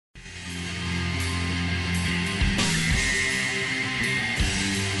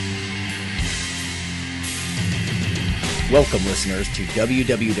Welcome, listeners, to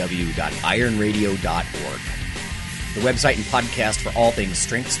www.ironradio.org, the website and podcast for all things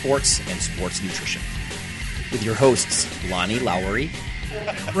strength sports and sports nutrition. With your hosts, Lonnie Lowery.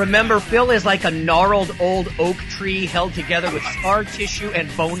 Remember, Phil is like a gnarled old oak tree held together with scar tissue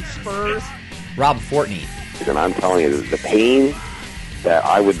and bone spurs. Rob Fortney. And I'm telling you, the pain that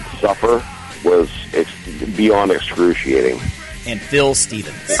I would suffer was beyond excruciating. And Phil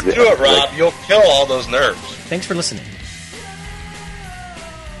Stevens. Do it, Rob. You'll kill all those nerves. Thanks for listening.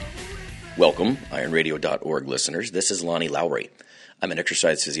 Welcome, ironradio.org listeners. This is Lonnie Lowery. I'm an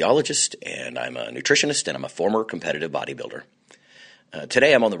exercise physiologist, and I'm a nutritionist, and I'm a former competitive bodybuilder.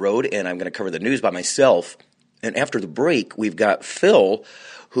 Today I'm on the road, and I'm going to cover the news by myself. And after the break, we've got Phil,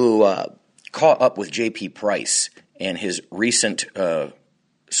 who caught up with JP Price and his recent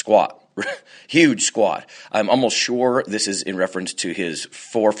squat. Huge squat. I'm almost sure this is in reference to his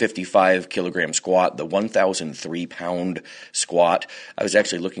 455 kilogram squat, the 1,003 pound squat. I was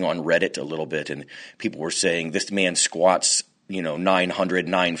actually looking on Reddit a little bit, and people were saying this man squats, 900,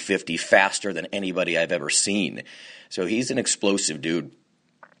 950 faster than anybody I've ever seen. So he's an explosive dude.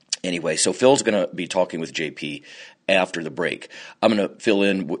 Anyway, so Phil's going to be talking with JP after the break. I'm going to fill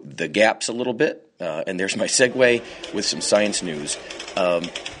in the gaps a little bit, and there's my segue with some science news.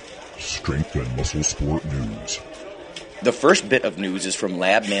 Strength and Muscle Sport News. The first bit of news is from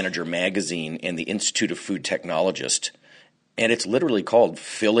Lab Manager Magazine and the Institute of Food Technologists, and it's literally called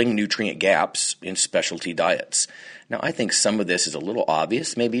Filling Nutrient Gaps in Specialty Diets. Now, I think some of this is a little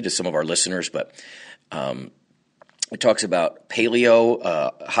obvious maybe to some of our listeners, but it talks about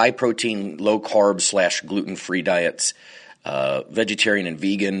paleo, high-protein, low-carb / gluten-free diets, vegetarian and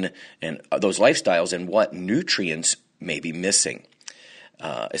vegan, and those lifestyles, and what nutrients may be missing.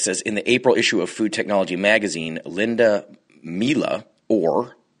 It says, in the April issue of Food Technology magazine, Linda Mila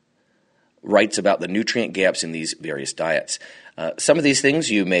writes about the nutrient gaps in these various diets. Some of these things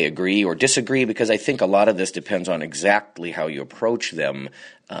you may agree or disagree, because I think a lot of this depends on exactly how you approach them.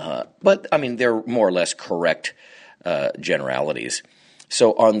 But, they're more or less correct generalities.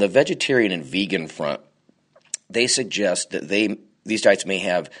 So on the vegetarian and vegan front, they suggest that these diets may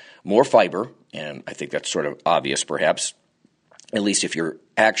have more fiber, and I think that's sort of obvious perhaps, at least if you're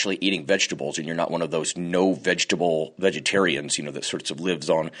actually eating vegetables and you're not one of those no-vegetable vegetarians, that sort of lives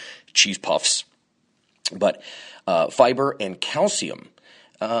on cheese puffs. But fiber and calcium,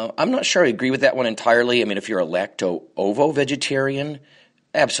 I'm not sure I agree with that one entirely. If you're a lacto-ovo vegetarian,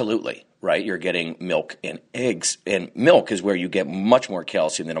 absolutely, right? You're getting milk and eggs, and milk is where you get much more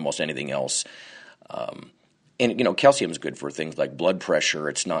calcium than almost anything else. And calcium is good for things like blood pressure.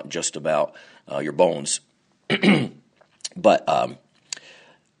 It's not just about your bones. But,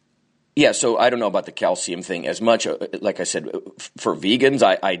 so I don't know about the calcium thing as much. Like I said, for vegans,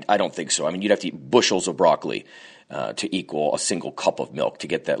 I don't think so. You'd have to eat bushels of broccoli to equal a single cup of milk to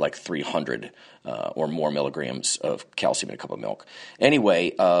get that 300 or more milligrams of calcium in a cup of milk.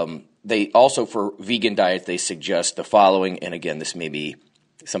 Anyway, they also, for vegan diet, they suggest the following, and again, this may be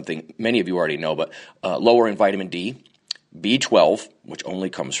something many of you already know, but lower in vitamin D, B12, which only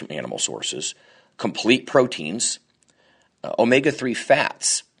comes from animal sources, complete proteins, omega-3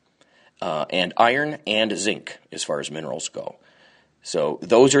 fats, and iron and zinc as far as minerals go. So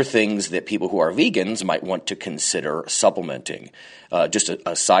those are things that people who are vegans might want to consider supplementing. Just a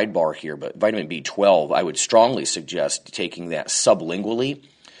sidebar here, but vitamin B12, I would strongly suggest taking that sublingually.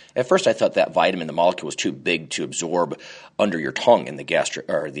 At first I thought that vitamin, the molecule, was too big to absorb under your tongue in the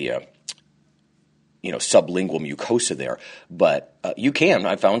sublingual mucosa there, but you can.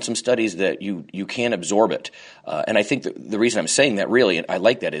 I found some studies that you can absorb it, and I think the reason I'm saying that really, and I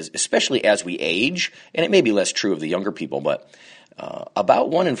like that, is especially as we age, and it may be less true of the younger people, but about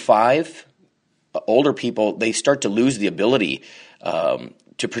 1 in 5 older people, they start to lose the ability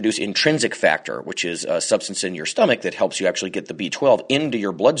to produce intrinsic factor, which is a substance in your stomach that helps you actually get the B12 into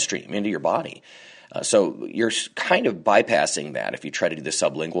your bloodstream, into your body. So you're kind of bypassing that if you try to do the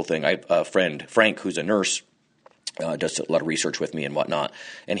sublingual thing. I have a friend, Frank, who's a nurse, does a lot of research with me and whatnot,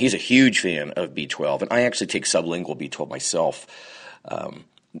 and he's a huge fan of B12, and I actually take sublingual B12 myself.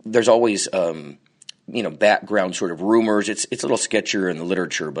 There's always, background sort of rumors. It's a little sketchier in the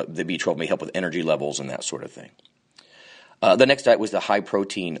literature, but the B12 may help with energy levels and that sort of thing. The next diet was the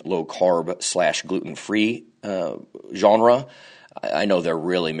high-protein, low-carb / gluten-free genre. I know they're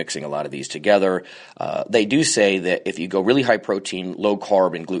really mixing a lot of these together. They do say that if you go really high protein, low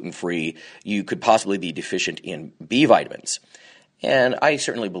carb, and gluten-free, you could possibly be deficient in B vitamins. And I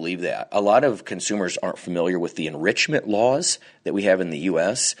certainly believe that. A lot of consumers aren't familiar with the enrichment laws that we have in the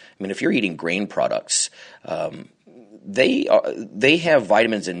U.S. If you're eating grain products, they have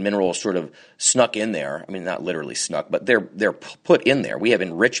vitamins and minerals sort of snuck in there. I mean, not literally snuck, but they're put in there. We have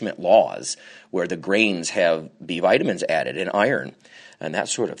enrichment laws where the grains have B vitamins added and iron and that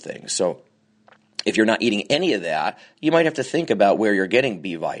sort of thing. So if you're not eating any of that, you might have to think about where you're getting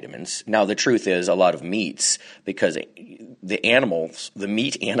B vitamins. Now, the truth is a lot of meats, because the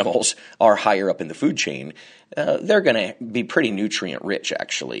meat animals are higher up in the food chain, they're going to be pretty nutrient rich,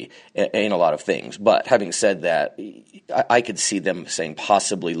 actually, in a lot of things. But having said that, I could see them saying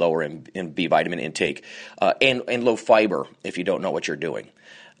possibly lower in B vitamin intake and low fiber if you don't know what you're doing.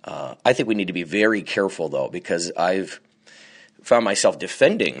 I think we need to be very careful, though, because I've found myself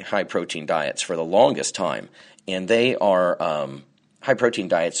defending high-protein diets for the longest time, and they are high-protein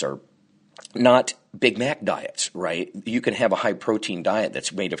diets are not Big Mac diets, right? You can have a high-protein diet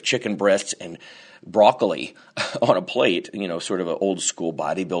that's made of chicken breasts and broccoli on a plate, sort of an old-school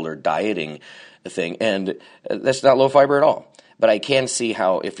bodybuilder dieting thing, and that's not low fiber at all. But I can see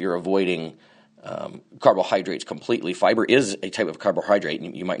how if you're avoiding carbohydrates completely, fiber is a type of carbohydrate,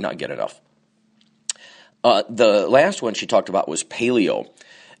 and you might not get enough. The last one she talked about was paleo,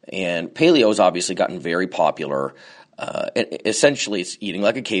 and paleo has obviously gotten very popular. Essentially, it's eating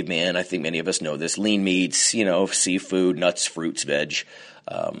like a caveman. I think many of us know this. Lean meats, seafood, nuts, fruits, veg,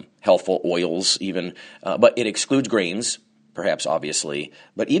 healthful oils even. But it excludes grains, perhaps obviously,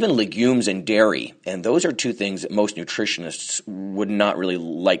 but even legumes and dairy. And those are two things that most nutritionists would not really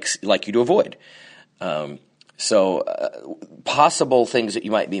like you to avoid. So possible things that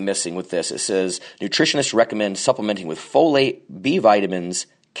you might be missing with this. It says, nutritionists recommend supplementing with folate, B vitamins,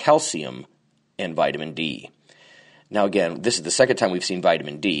 calcium, and vitamin D. Now, again, this is the second time we've seen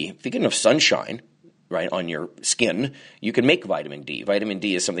vitamin D. If you get enough sunshine, right, on your skin, you can make vitamin D. Vitamin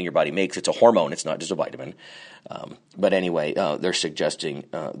D is something your body makes. It's a hormone. It's not just a vitamin. But anyway, they're suggesting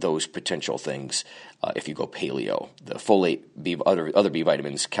those potential things if you go paleo. The folate, other B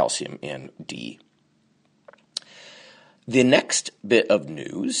vitamins, calcium, and D. The next bit of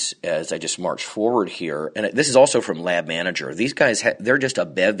news, as I just march forward here, and this is also from Lab Manager. These guys, they're just a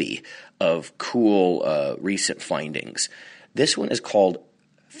bevy of cool recent findings. This one is called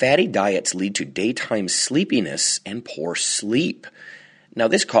Fatty Diets Lead to Daytime Sleepiness and Poor Sleep. Now,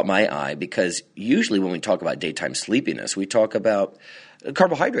 this caught my eye because usually when we talk about daytime sleepiness, we talk about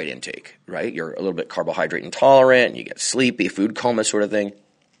carbohydrate intake, right? You're a little bit carbohydrate intolerant, you get sleepy, food coma sort of thing.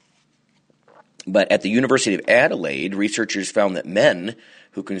 But at the University of Adelaide, researchers found that men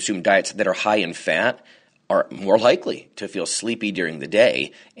who consume diets that are high in fat are more likely to feel sleepy during the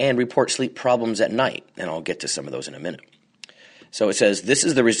day and report sleep problems at night. And I'll get to some of those in a minute. So it says, this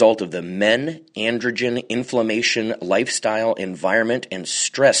is the result of the Men, Androgen, Inflammation, Lifestyle, Environment, and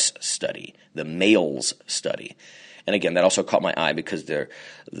Stress study, the MALES study. And again, that also caught my eye because the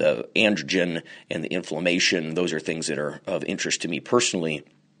androgen and the inflammation, those are things that are of interest to me personally.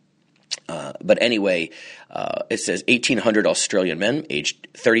 But anyway, it says 1,800 Australian men aged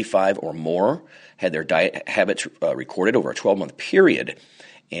 35 or more had their diet habits recorded over a 12-month period.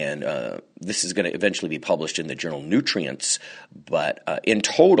 And this is going to eventually be published in the journal Nutrients. But in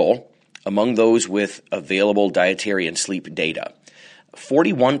total, among those with available dietary and sleep data,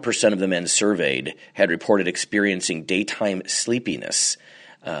 41% of the men surveyed had reported experiencing daytime sleepiness,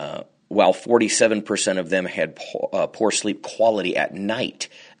 while 47% of them had poor sleep quality at night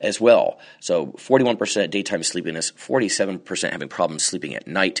as well. So 41% daytime sleepiness, 47% having problems sleeping at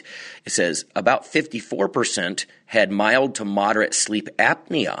night. It says about 54% had mild to moderate sleep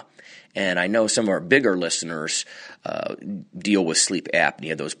apnea. And I know some of our bigger listeners deal with sleep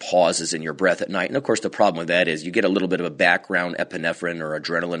apnea, those pauses in your breath at night. And, of course, the problem with that is you get a little bit of a background epinephrine or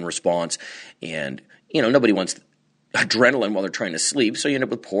adrenaline response. And, nobody wants adrenaline while they're trying to sleep, so you end up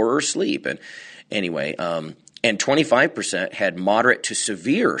with poorer sleep. And anyway, and 25% had moderate to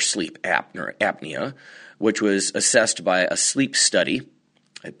severe sleep apnea, which was assessed by a sleep study.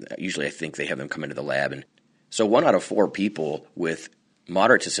 Usually I think they have them come into the lab. And so 1 out of 4 people with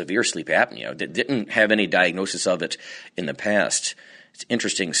moderate to severe sleep apnea that didn't have any diagnosis of it in the past. It's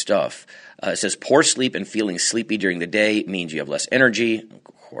interesting stuff. It says poor sleep and feeling sleepy during the day means you have less energy, of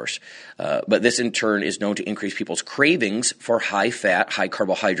course. But this in turn is known to increase people's cravings for high-fat,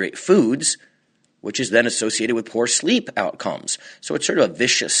 high-carbohydrate foods, which is then associated with poor sleep outcomes. So it's sort of a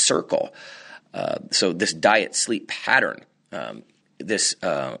vicious circle. So this diet sleep pattern, this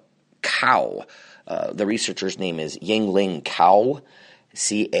Cao, the researcher's name is Yingling Cao,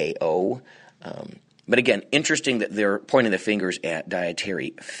 C-A-O. But again, interesting that they're pointing the fingers at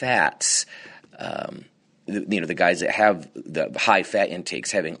dietary fats. The guys that have the high fat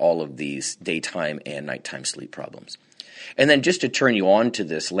intakes having all of these daytime and nighttime sleep problems. And then just to turn you on to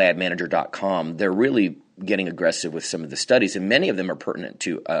this labmanager.com, they're really getting aggressive with some of the studies, and many of them are pertinent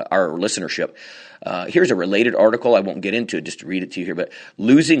to our listenership. Here's a related article. I won't get into it, just to read it to you here, but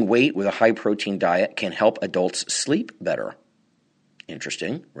losing weight with a high-protein diet can help adults sleep better.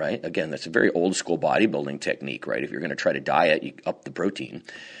 Interesting, right? Again, that's a very old-school bodybuilding technique, right? If you're going to try to diet, you up the protein.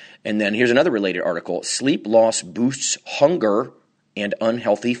 And then here's another related article. Sleep loss boosts hunger and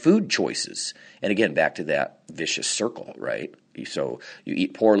unhealthy food choices. And again, back to that vicious circle, right? So you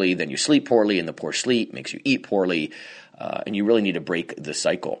eat poorly, then you sleep poorly, and the poor sleep makes you eat poorly, and you really need to break the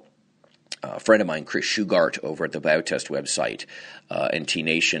cycle. A friend of mine, Chris Shugart, over at the Biotest website and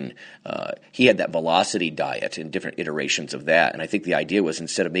T-Nation, he had that Velocity diet and different iterations of that. And I think the idea was,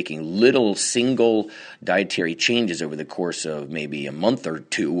 instead of making little single dietary changes over the course of maybe a month or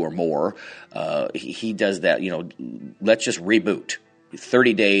two or more, he does that, let's just reboot.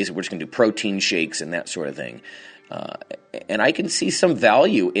 30 days, we're just going to do protein shakes and that sort of thing. And I can see some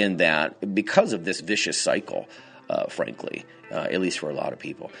value in that because of this vicious cycle, frankly. At least for a lot of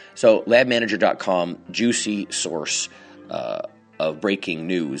people. So labmanager.com, juicy source of breaking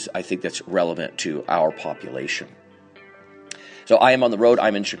news. I think that's relevant to our population. So I am on the road.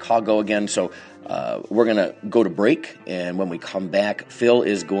 I'm in Chicago again. So we're going to go to break. And when we come back, Phil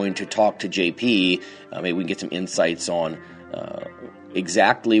is going to talk to JP. Maybe we can get some insights on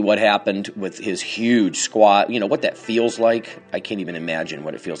exactly what happened with his huge squat. What that feels like. I can't even imagine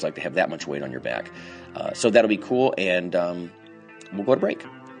what it feels like to have that much weight on your back. So that'll be cool. And we'll go to break.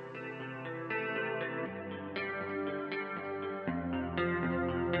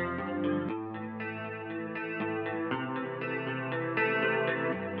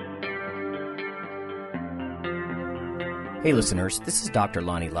 Hey listeners, this is Dr.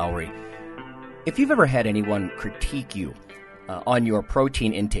 Lonnie Lowry. If you've ever had anyone critique you on your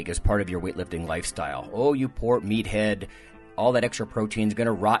protein intake as part of your weightlifting lifestyle, oh, you poor meathead, all that extra protein is going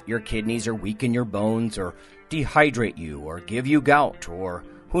to rot your kidneys or weaken your bones or dehydrate you or give you gout or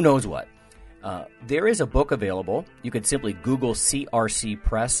who knows what. There is a book available. You could simply Google CRC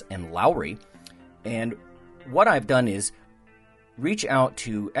Press and Lowry. And what I've done is reach out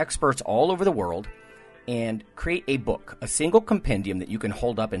to experts all over the world and create a book, a single compendium that you can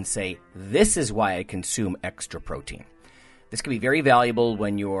hold up and say, this is why I consume extra protein. This can be very valuable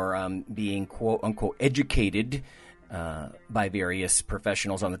when you're being quote-unquote educated by various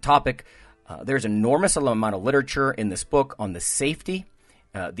professionals on the topic. There's an enormous amount of literature in this book on the safety,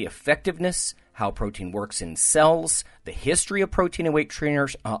 the effectiveness, how protein works in cells, the history of protein and weight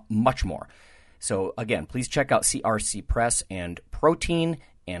trainers, much more. So again, please check out CRC Press and Protein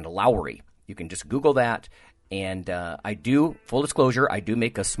and Lowry. You can just Google that. And I do, full disclosure, I do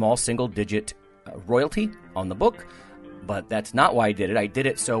make a small single-digit royalty on the book. But that's not why I did it. I did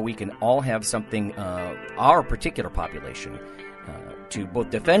it so we can all have something, our particular population, to both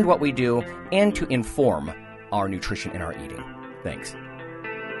defend what we do and to inform our nutrition and our eating. Thanks.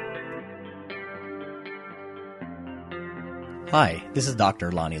 Hi, this is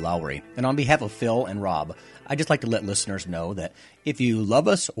Dr. Lonnie Lowry, and on behalf of Phil and Rob, I'd just like to let listeners know that if you love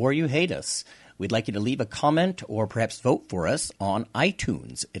us or you hate us, we'd like you to leave a comment or perhaps vote for us on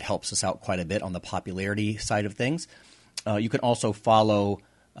iTunes. It helps us out quite a bit on the popularity side of things. You can also follow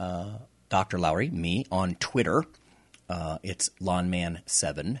Dr. Lowry, me, on Twitter. It's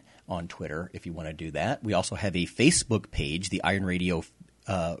Lawnman7 on Twitter if you want to do that. We also have a Facebook page, the Iron Radio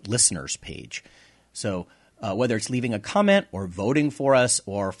listeners page. So whether it's leaving a comment or voting for us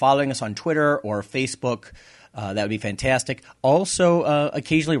or following us on Twitter or Facebook, that would be fantastic. Also,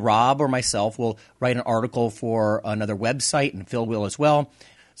 occasionally Rob or myself will write an article for another website, and Phil will as well.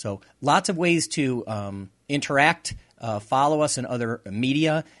 So lots of ways to interact, follow us in other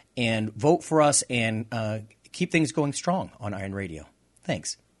media, and vote for us and keep things going strong on Iron Radio.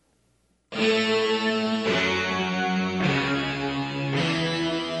 Thanks.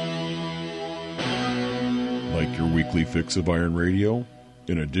 Like your weekly fix of Iron Radio?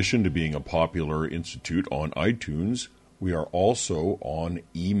 In addition to being a popular institute on iTunes, we are also on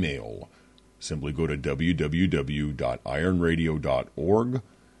email. Simply go to www.ironradio.org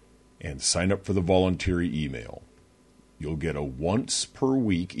and sign up for the voluntary email. You'll get a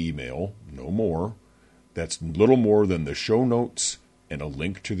once-per-week email, no more. That's little more than the show notes and a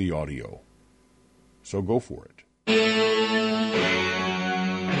link to the audio. So go for it.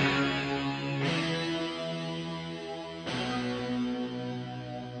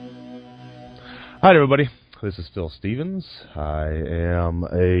 Hi, everybody. This is Phil Stevens. I am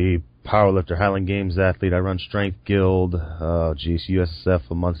a powerlifter, Highland Games athlete. I run Strength Guild,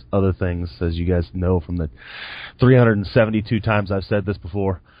 GSUSSF, amongst other things, as you guys know from the 372 times I've said this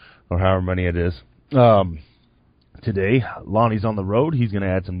before, or however many it is. Today, Lonnie's on the road. He's going to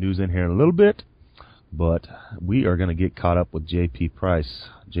add some news in here in a little bit. but we are going to get caught up with JP Price.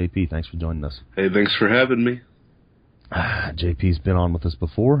 JP, thanks for joining us. Hey, thanks for having me. JP's been on with us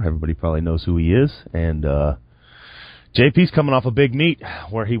before. Everybody probably knows who he is. And JP's coming off a big meet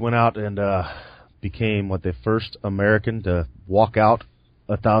where he went out and became the first American to walk out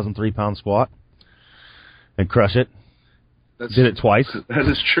a 1,003-pound squat and crush it. Did it twice. That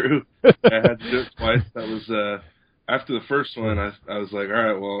is true. I had to do it twice. That was after the first one. I was like, all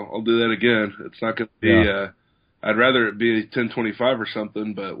right, well, I'll do that again. It's not going to be. I'd rather it be 10:25 or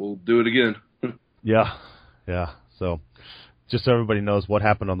something, but we'll do it again. Yeah. So, just so everybody knows what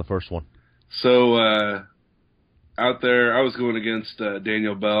happened on the first one. So, out there, I was going against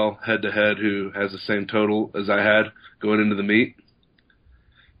Daniel Bell head-to-head, who has the same total as I had going into the meet.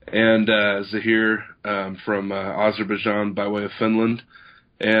 And Zahir from Azerbaijan by way of Finland.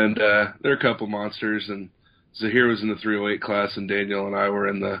 And they're a couple monsters. And Zahir was in the 308 class, and Daniel and I were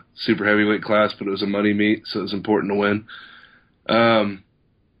in the super heavyweight class, but it was a money meet, so it was important to win.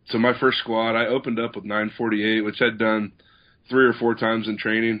 So my first squat, I opened up with 948, which I'd done 3 or 4 times in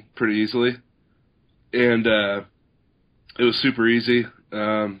training pretty easily. And it was super easy.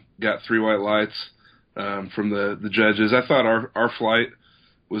 Got 3 white lights from the judges. I thought our flight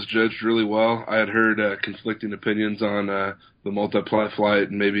was judged really well. I had heard conflicting opinions on the multiply flight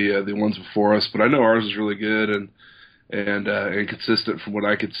and maybe the ones before us, but I know ours was really good and consistent from what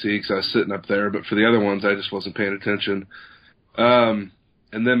I could see because I was sitting up there. But for the other ones, I just wasn't paying attention.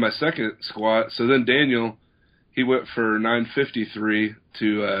 And then my second squat, so then Daniel, he went for 953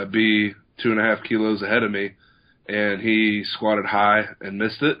 to be 2.5 kilos ahead of me, and he squatted high and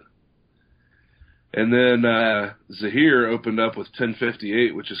missed it. And then Zahir opened up with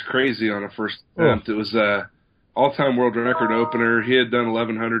 1058, which is crazy on a first attempt. It was all-time world record opener. He had done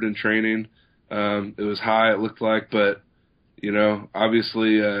 1,100 in training. It was high, it looked like, but,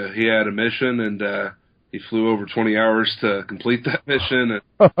 obviously he had a mission, and he flew over 20 hours to complete that mission and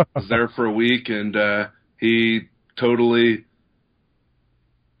was there for a week, and he totally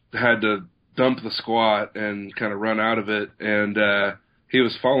had to dump the squat and kind of run out of it, and he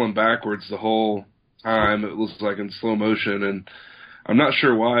was falling backwards the whole time. It was like in slow motion, and I'm not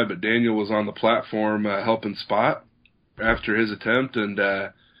sure why, but Daniel was on the platform helping spot after his attempt, and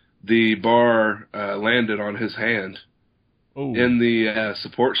the bar landed on his hand in the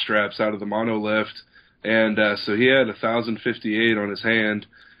support straps out of the monolift. And so he had 1,058 on his hand,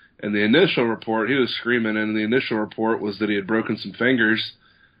 and the initial report, he was screaming, and the initial report was that he had broken some fingers,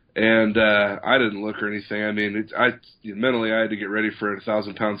 and I didn't look or anything. I mean, mentally I had to get ready for a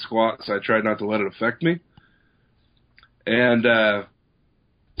 1,000-pound squat, so I tried not to let it affect me. And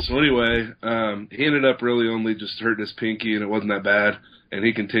so anyway, he ended up really only just hurting his pinky, and it wasn't that bad, and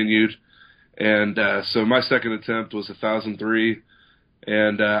he continued. And so my second attempt was 1,003.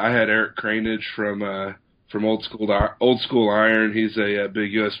 And I had Eric Cranage from Old School Iron. He's a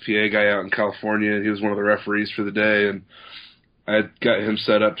big USPA guy out in California. He was one of the referees for the day, and I got him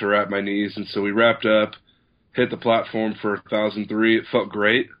set up to wrap my knees. And so we wrapped up, hit the platform for 1,003. It felt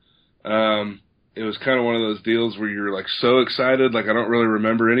great. It was kind of one of those deals where you're like so excited, like I don't really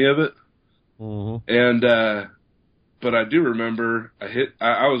remember any of it. Mm-hmm. And but I do remember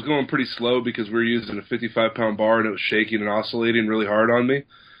I was going pretty slow because we were using a 55-pound bar, and it was shaking and oscillating really hard on me.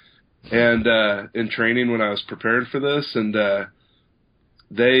 And in training when I was prepared for this, and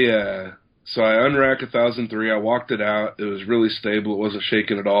so I unracked 1,003. I walked it out. It was really stable. It wasn't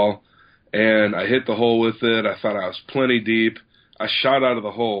shaking at all. And I hit the hole with it. I thought I was plenty deep. I shot out of the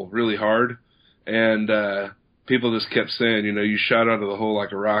hole really hard, and people just kept saying, you shot out of the hole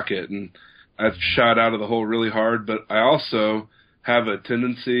like a rocket, and I've shot out of the hole really hard, but I also have a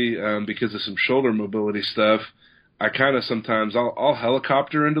tendency, because of some shoulder mobility stuff, I kind of sometimes, I'll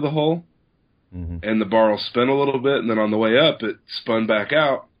helicopter into the hole, and the bar will spin a little bit, and then on the way up, it spun back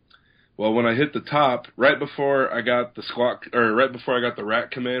out. Well, when I hit the top, right before I got the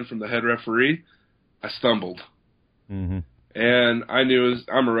rack command from the head referee, I stumbled. Mm-hmm. And I knew,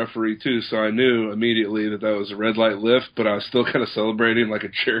 I'm a referee too, so I knew immediately that was a red light lift, but I was still kind of celebrating like a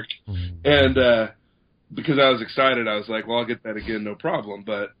jerk. Mm-hmm. And because I was excited, I was like, well, I'll get that again, no problem.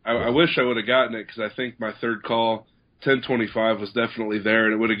 But I wish I would have gotten it, because I think my third call, 10:25, was definitely there,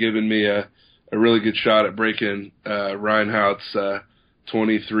 and it would have given me a really good shot at breaking Reinhout's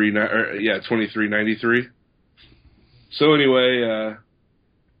 23:93. So anyway,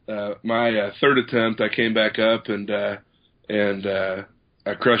 my third attempt, I came back up, and I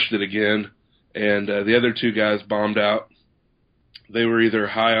crushed it again, and the other 2 guys bombed out. They were either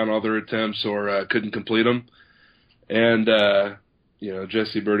high on all their attempts or couldn't complete them. And,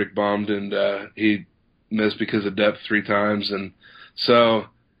 Jesse Burdick bombed, and he missed because of depth 3 times. And so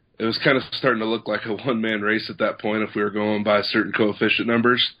it was kind of starting to look like a one-man race at that point if we were going by certain coefficient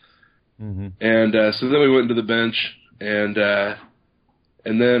numbers. Mm-hmm. And so then we went into the bench, and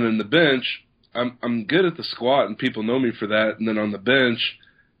then in the bench, I'm good at the squat, and people know me for that. And then on the bench,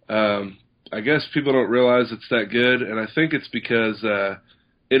 I guess people don't realize it's that good, and I think it's because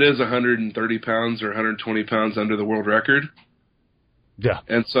it is 130 pounds or 120 pounds under the world record. Yeah.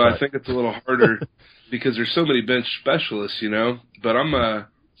 And so I think it's a little harder because there's so many bench specialists, you know. But I'm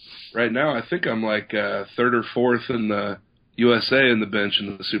right now, I think I'm like third or fourth in the USA in the bench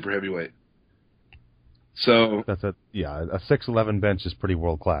in the super heavyweight. So that's a 6'11" bench is pretty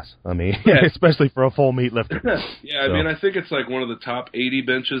world class. I mean, especially for a full meat lifter. Yeah, I mean, I think it's like one of the top 80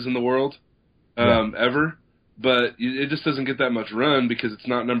 benches in the world ever. But it just doesn't get that much run because it's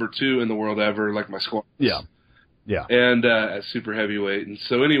not number 2 in the world ever, like my squat. Yeah. And at super heavyweight. And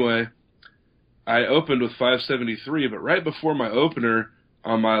so anyway, I opened with 573, but right before my opener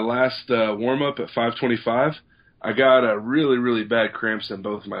on my last warm up at 525, I got a really, really bad cramps in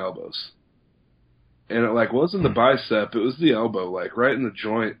both my elbows. And it like wasn't the bicep, it was the elbow, like right in the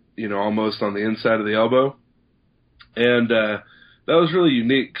joint, you know, almost on the inside of the elbow. And that was really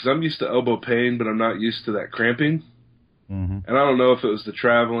unique because I'm used to elbow pain, but I'm not used to that cramping. Mm-hmm. And I don't know if it was the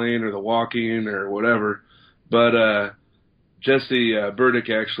traveling or the walking or whatever, but Jesse Burdick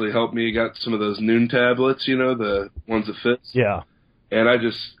actually helped me, got some of those Noon tablets, you know, the ones that fit. Yeah. And I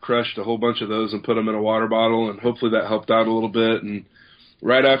just crushed a whole bunch of those and put them in a water bottle, and hopefully that helped out a little bit. And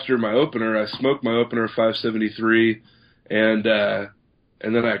right after my opener, I smoked my opener 573, and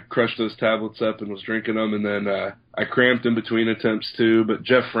then I crushed those tablets up and was drinking them, and then I cramped in between attempts too. But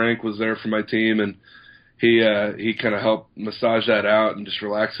Jeff Frank was there for my team, and he kind of helped massage that out and just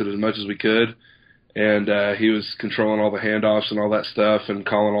relax it as much as we could. And he was controlling all the handoffs and all that stuff and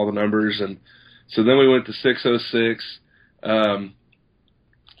calling all the numbers. And so then we went to 606.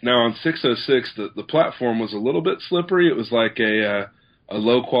 Now on 606, the platform was a little bit slippery. It was like a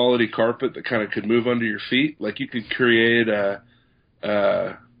low quality carpet that kind of could move under your feet. Like you could create a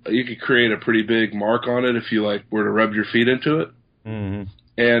pretty big mark on it if you like were to rub your feet into it. Mm-hmm.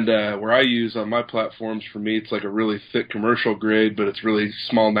 And where I use on my platforms, for me, it's like a really thick commercial grade, but it's really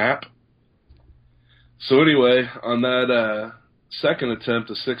small nap. So anyway, on that second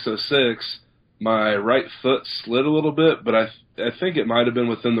attempt of 606, my right foot slid a little bit, but I think it might have been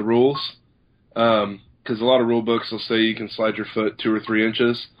within the rules, because a lot of rule books will say you can slide your foot 2 or 3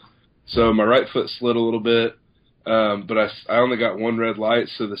 inches. So my right foot slid a little bit, but I only got 1 red light,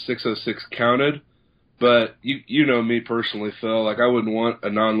 so the 606 counted. But you know me personally, Phil, like I wouldn't want a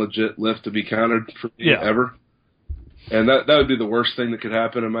non-legit lift to be counted for me ever. And that would be the worst thing that could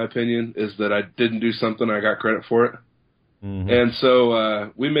happen, in my opinion, is that I didn't do something and I got credit for it. Mm-hmm. And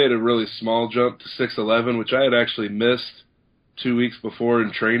so we made a really small jump to 611, which I had actually missed 2 weeks before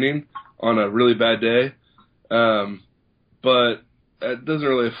in training on a really bad day. But it doesn't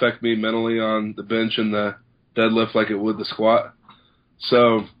really affect me mentally on the bench and the deadlift like it would the squat.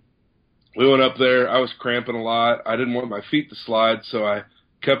 So we went up there. I was cramping a lot. I didn't want my feet to slide, so I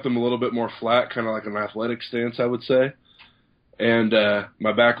kept them a little bit more flat, kind of like an athletic stance, I would say. And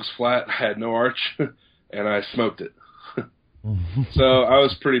my back was flat. I had no arch, and I smoked it. So I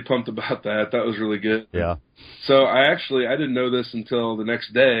was pretty pumped about that. That was really good. Yeah. So I didn't know this until the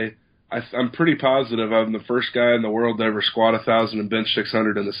next day. I'm pretty positive I'm the first guy in the world to ever squat 1,000 and bench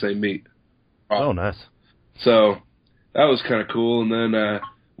 600 in the same meet. Oh, nice. So that was kind of cool. And then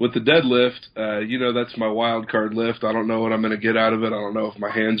with the deadlift, that's my wild card lift. I don't know what I'm going to get out of it. I don't know if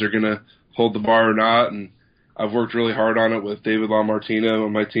my hands are going to hold the bar or not. And I've worked really hard on it with David LaMartino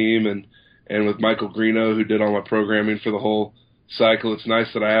on my team and with Michael Greeno, who did all my programming for the whole cycle. It's nice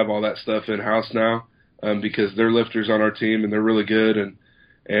that I have all that stuff in-house now because they're lifters on our team, and they're really good, and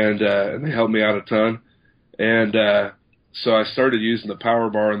they help me out a ton. And so I started using the power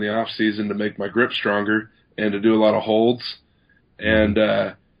bar in the off-season to make my grip stronger and to do a lot of holds. And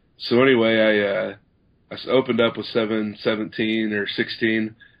so anyway, I opened up with 717 or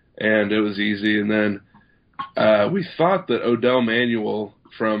 16, and it was easy. And then we thought that Odell Manuel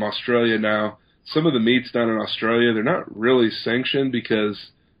from Australia now, some of the meets down in Australia, they're not really sanctioned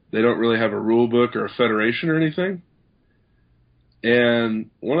because they don't really have a rule book or a federation or anything. And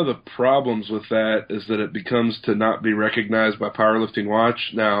one of the problems with that is that it becomes to not be recognized by Powerlifting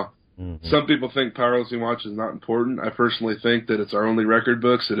Watch. Now, some people think Powerlifting Watch is not important. I personally think that it's our only record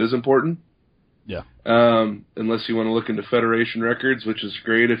books. It is important. Yeah. Unless you want to look into federation records, which is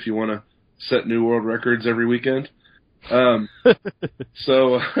great if you want to set new world records every weekend.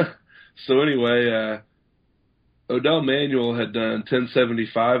 So anyway, Odell Manuel had done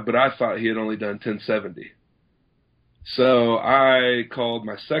 1075, but I thought he had only done 1070. So I called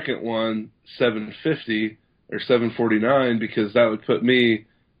my second one 750 or 749 because that would put me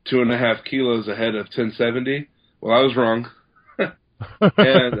 2.5 kilos ahead of 1070. Well, I was wrong.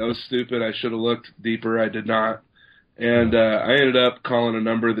 And I was stupid. I should have looked deeper. I did not. And I ended up calling a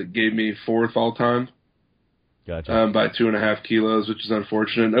number that gave me 4th all-time. Gotcha. By 2.5 kilos, which is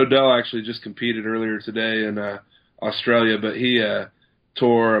unfortunate. Odell actually just competed earlier today in Australia, but he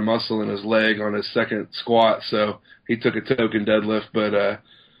tore a muscle in his leg on his second squat, so he took a token deadlift, but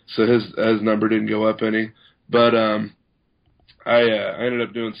so his number didn't go up any. But I ended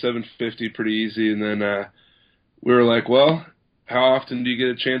up doing 750 pretty easy, and then we were like, well, how often do you get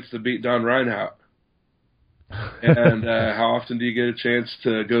a chance to beat Don Reinhardt? And how often do you get a chance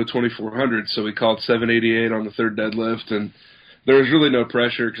to go 2,400? So we called 788 on the third deadlift, and there was really no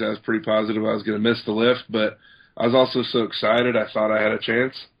pressure because I was pretty positive I was going to miss the lift, but I was also so excited I thought I had a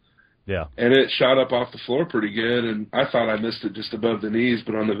chance. Yeah. And it shot up off the floor pretty good, and I thought I missed it just above the knees,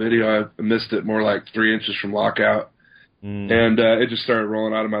 but on the video I missed it more like 3 inches from lockout. And it just started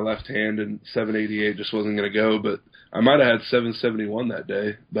rolling out of my left hand, and 788 just wasn't going to go, but I might have had 771 that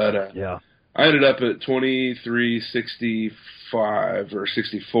day. But yeah. I ended up at 2365 or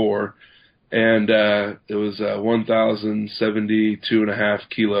 64, and it was 1,072.5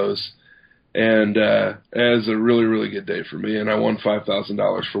 kilos. And it was a really, really good day for me, and I won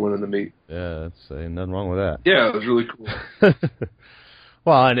 $5,000 for winning the meet. Yeah, ain't nothing wrong with that. Yeah, it was really cool.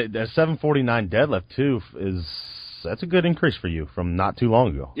 Well, and a 749 deadlift, too, that's a good increase for you from not too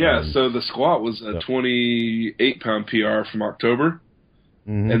long ago. Yeah, so the squat was a 28-pound PR from October.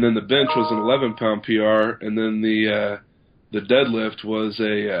 And then the bench was an 11-pound PR, and then the deadlift was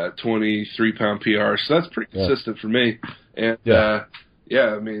a 23-pound PR. So that's pretty consistent for me. And I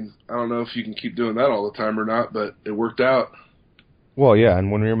mean, I don't know if you can keep doing that all the time or not, but it worked out. Well, yeah,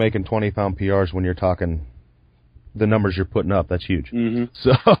 and when you're making 20-pound PRs, when you're talking the numbers you're putting up, that's huge.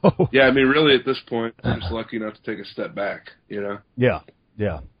 So yeah, I mean, really at this point, I'm just lucky enough to take a step back, you know? Yeah.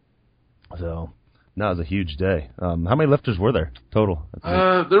 So. No, it was a huge day. How many lifters were there total?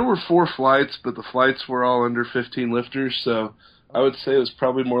 There were 4 flights, but the flights were all under 15 lifters, so I would say it was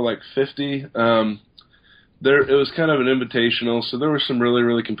probably more like 50. It was kind of an invitational, so there were some really,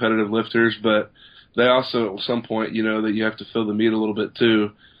 really competitive lifters, but they also, at some point, you know, that you have to fill the meet a little bit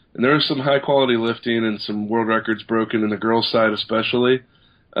too. And there was some high-quality lifting and some world records broken in the girls' side especially.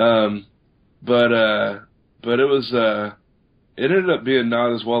 But it was it ended up being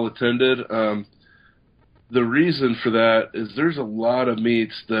not as well attended. The reason for that is there's a lot of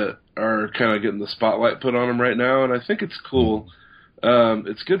meets that are kind of getting the spotlight put on them right now, and I think it's cool.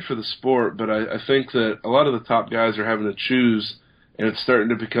 It's good for the sport, but I think that a lot of the top guys are having to choose, and it's starting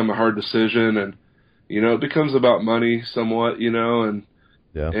to become a hard decision, and, you know, it becomes about money somewhat, you know, and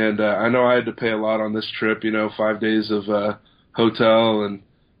I know I had to pay a lot on this trip, you know, 5 days of hotel and,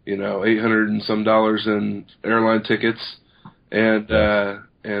 you know, $800 and some in airline tickets, and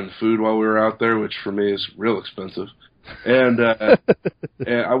food while we were out there, which for me is real expensive. And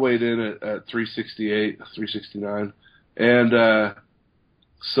and I weighed in at 368, 369. And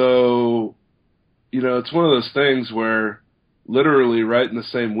so, you know, it's one of those things where literally right in the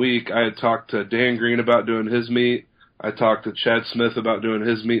same week, I had talked to Dan Green about doing his meet. I talked to Chad Smith about doing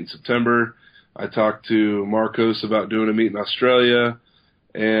his meet in September. I talked to Marcos about doing a meet in Australia.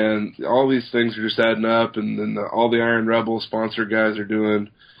 And all these things are just adding up, and then all the Iron Rebel sponsor guys are doing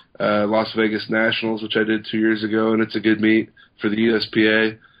Las Vegas Nationals, which I did 2 years ago, and it's a good meet for the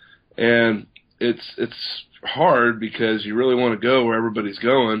USPA. And it's hard because you really want to go where everybody's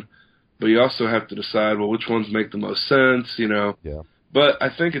going, but you also have to decide, well, which ones make the most sense, you know. Yeah. But I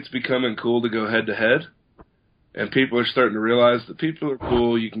think it's becoming cool to go head-to-head, and people are starting to realize that people are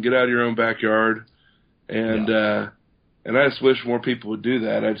cool. You can get out of your own backyard, and and I just wish more people would do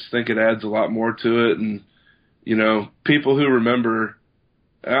that. I just think it adds a lot more to it. And, you know, people who remember,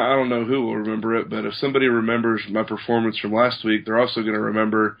 I don't know who will remember it, but if somebody remembers my performance from last week, they're also going to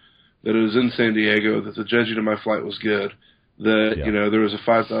remember that it was in San Diego, that the judging of my flight was good, that, you know, there was a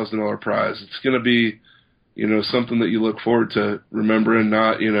 $5,000 prize. It's going to be, you know, something that you look forward to remembering,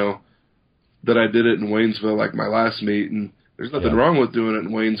 not, you know, that I did it in Waynesville like my last meet. And there's nothing wrong with doing it in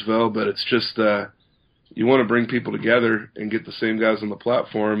Waynesville, but it's just, you want to bring people together and get the same guys on the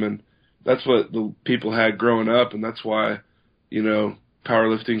platform, and that's what the people had growing up, and that's why, you know,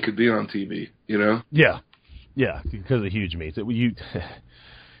 powerlifting could be on TV, you know? Yeah, because of huge meets. You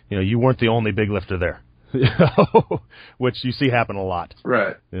know, you weren't the only big lifter there, which you see happen a lot.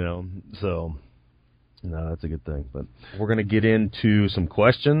 Right. You know, so, no, that's a good thing. But we're going to get into some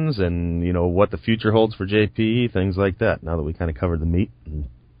questions and, you know, what the future holds for JP, things like that, now that we kind of covered the meet.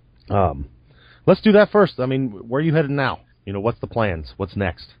 let's do that first. I mean, where are you headed now? You know, what's the plans? What's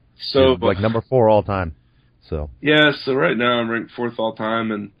next? So, you're like number 4 all time. So yeah, so right now I'm ranked 4th all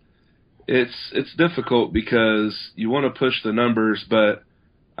time, and it's difficult because you want to push the numbers, but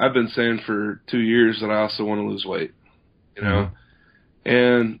I've been saying for 2 years that I also want to lose weight, you know,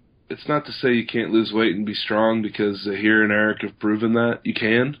 and it's not to say you can't lose weight and be strong, because Zahir and Eric have proven that you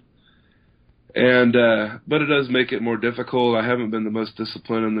can. And but it does make it more difficult. I haven't been the most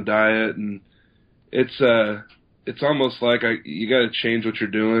disciplined in the diet, and it's almost like you got to change what you're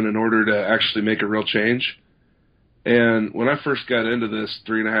doing in order to actually make a real change. And when I first got into this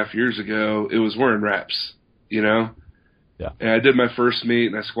 3.5 years ago, it was wearing reps, you know. Yeah. And I did my first meet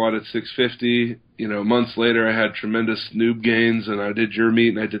and I squatted 650. You know, months later I had tremendous noob gains, and I did your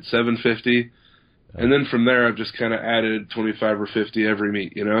meet and I did 750. And then from there I've just kind of added 25 or 50 every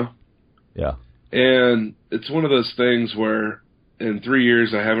meet, you know. Yeah. And it's one of those things where in 3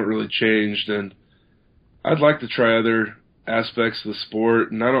 years I haven't really changed, and I'd like to try other aspects of the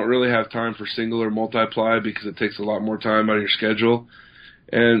sport, and I don't really have time for single or multiply because it takes a lot more time out of your schedule.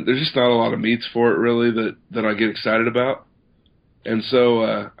 And there's just not a lot of meets for it really that I get excited about. And so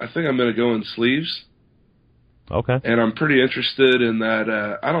I think I'm going to go in sleeves. Okay. And I'm pretty interested in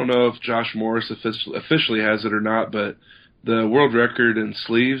that. I don't know if Josh Morris officially has it or not, but the world record in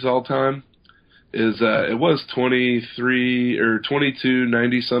sleeves all time is it was 23 or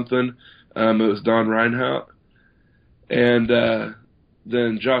 22.90 something. It was Don Reinhardt. And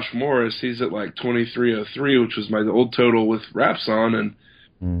then Josh Morris, he's at like 23.03, which was my old total with wraps on. And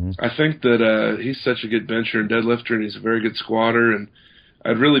I think that he's such a good bencher and deadlifter, and he's a very good squatter, and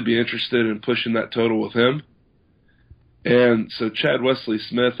I'd really be interested in pushing that total with him. And so Chad Wesley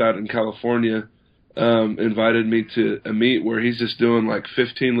Smith out in California invited me to a meet where he's just doing like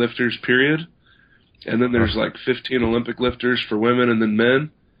 15 lifters, period. And then there's like 15 Olympic lifters for women and then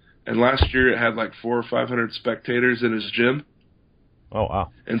men. And last year it had like 400 or 500 spectators in his gym. Oh, wow.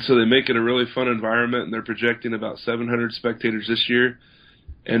 And so they make it a really fun environment, and they're projecting about 700 spectators this year.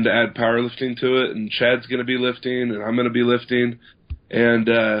 And to add powerlifting to it, and Chad's going to be lifting, and I'm going to be lifting. And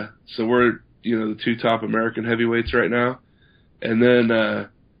so we're, you know, the 2 top American heavyweights right now. And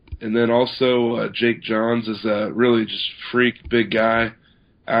then also Jake Johns is a really just freak big guy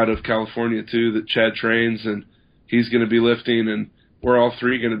out of California too that Chad trains, and he's going to be lifting, and we're all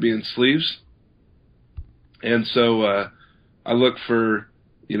 3 going to be in sleeves. And so I look for,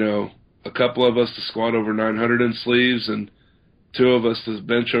 you know, a couple of us to squat over 900 in sleeves, and 2 of us to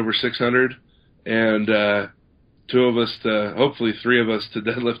bench over 600, and 2 of us to, hopefully 3 of us to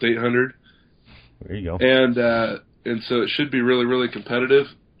deadlift 800. There you go. And so it should be really, really competitive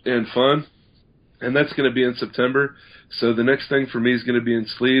and fun. And that's going to be in September. So the next thing for me is going to be in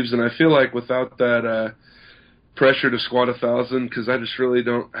sleeves. And I feel like without that pressure to squat 1,000, because I just really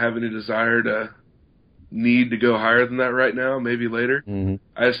don't have any desire to need to go higher than that right now, maybe later.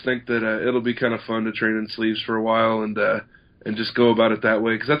 I just think that it'll be kind of fun to train in sleeves for a while and just go about it that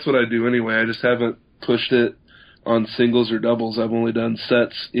way, because that's what I do anyway. I just haven't pushed it on singles or doubles. I've only done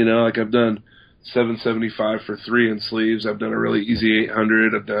sets, you know, like I've done 775 for 3 in sleeves. I've done a really easy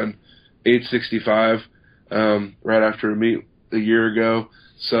 800. I've done 865 right after a meet a year ago.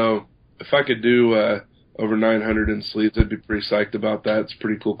 So if I could do over 900 in sleeves, I'd be pretty psyched about that. It's a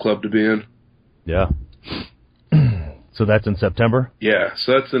pretty cool club to be in. Yeah. So that's in September? Yeah,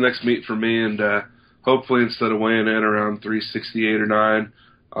 so that's the next meet for me, and hopefully instead of weighing in around 368 or 9,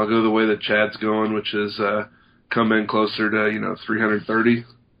 I'll go the way that Chad's going, which is come in closer to, you know, 330.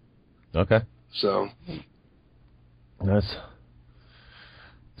 Okay. So. Nice.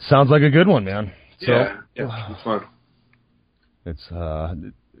 Sounds like a good one, man. So, yeah, it's fun. It's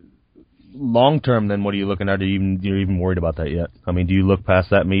long term. Then, what are you looking at? You're even worried about that yet? I mean, do you look past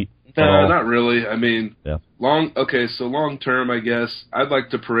that meet? No, not really. I mean, yeah. So long term, I guess I'd like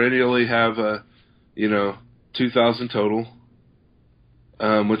to perennially have a, you know, 2,000 total,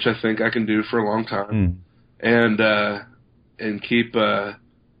 which I think I can do for a long time, and keep my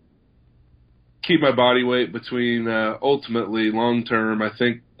body weight between ultimately long term. I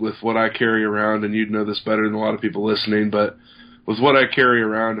think with what I carry around, and you'd know this better than a lot of people listening, but with what I carry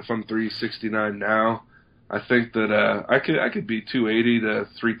around, if I'm 369 now, I think that I could be 280 to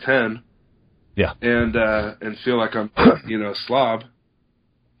 310. Yeah. And feel like I'm, you know, a slob.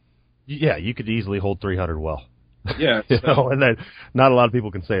 Yeah, you could easily hold 300 well. Yeah. You know, and then not a lot of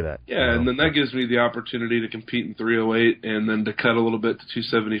people can say that. Yeah, you know? And then that gives me the opportunity to compete in 308 and then to cut a little bit to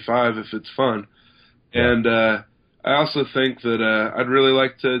 275 if it's fun. Yeah. And I also think that I'd really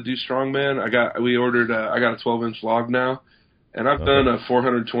like to do strongman. I got a 12-inch log now, and I've done a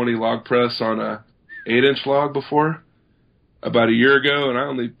 420 log press on a 8-inch log before. about a year ago, and I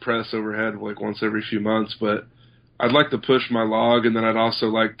only press overhead like once every few months, but I'd like to push my log, and then I'd also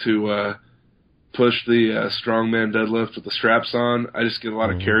like to push the strongman deadlift with the straps on. I just get a lot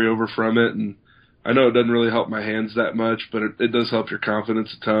of carryover from it, and I know it doesn't really help my hands that much, but it does help your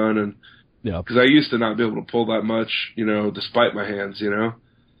confidence a ton. And because I used to not be able to pull that much, despite my hands, Yeah.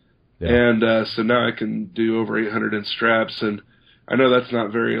 And so now I can do over 800 in straps, and I know that's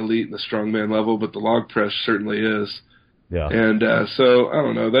not very elite in the strongman level, but the log press certainly is. Yeah. And so I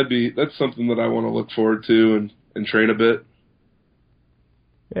don't know. That's something that I want to look forward to and train a bit.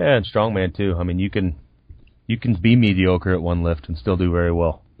 Yeah, and strongman too. I mean, you can be mediocre at one lift and still do very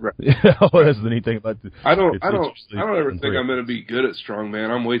well. Right. That's the neat thing about it. I don't ever think I'm going to be good at strongman.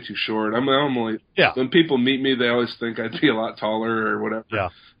 I'm way too short. I'm only when people meet me, they always think I'd be a lot taller or whatever. Yeah.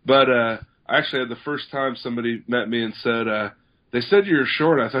 But I actually had the first time somebody met me and said, they said you were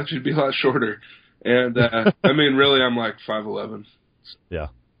short. I thought you'd be a lot shorter. And I mean, really, I'm like 5'11". Yeah.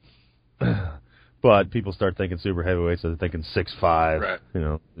 But people start thinking super heavyweight, so they're thinking 6'5". Right.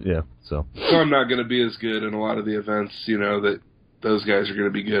 Yeah. So I'm not going to be as good in a lot of the events, that those guys are going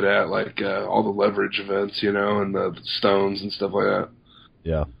to be good at, like all the leverage events, and the stones and stuff like that.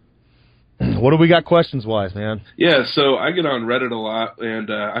 Yeah. What do we got questions-wise, man? Yeah, so I get on Reddit a lot,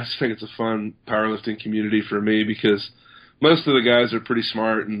 and I just think it's a fun powerlifting community for me because most of the guys are pretty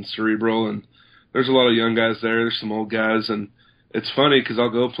smart and cerebral, and there's a lot of young guys there. There's some old guys, and it's funny because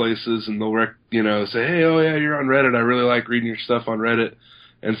I'll go places and they'll say, hey, oh yeah, you're on Reddit. I really like reading your stuff on Reddit.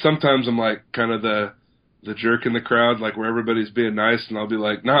 And sometimes I'm like kind of the jerk in the crowd, like where everybody's being nice, and I'll be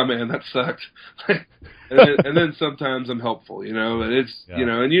like, nah, man, that sucked. and then sometimes I'm helpful, and it's,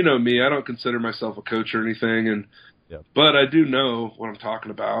 and me, I don't consider myself a coach or anything, but I do know what I'm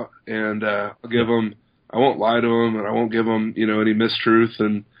talking about, and I'll give them, I won't lie to them, and I won't give them, any mistruth,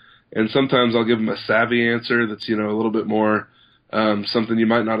 and sometimes I'll give them a savvy answer that's, a little bit more something you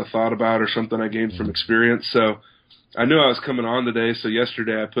might not have thought about or something I gained from experience. So I knew I was coming on today, so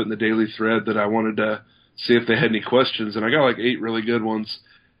yesterday I put in the daily thread that I wanted to see if they had any questions, and I got like 8 really good ones,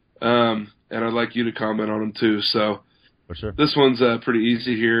 and I'd like you to comment on them too. So for sure. This one's pretty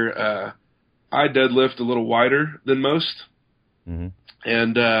easy here. I deadlift a little wider than most,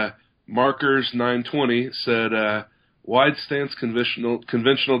 and Markers 920 said wide stance conventional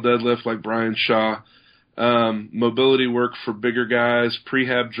deadlift like Brian Shaw, mobility work for bigger guys,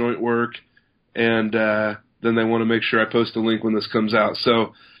 prehab joint work, and then they want to make sure I post a link when this comes out.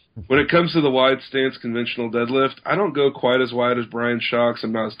 So when it comes to the wide stance conventional deadlift, I don't go quite as wide as Brian Shaw because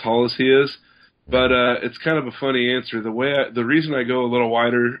I'm not as tall as he is, but it's kind of a funny answer. The reason I go a little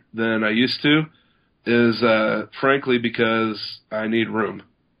wider than I used to is frankly because I need room.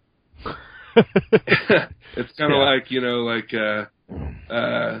 It's kind of like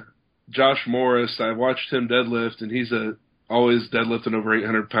Josh Morris. I watched him deadlift, and he's always deadlifting over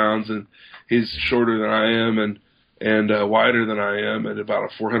 800 pounds, and he's shorter than I am and wider than I am, and about a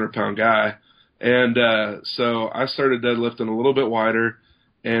 400-pound guy. And so I started deadlifting a little bit wider,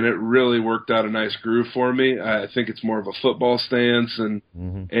 and it really worked out a nice groove for me. I think it's more of a football stance, and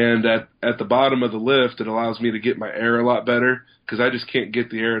at the bottom of the lift, it allows me to get my air a lot better because I just can't get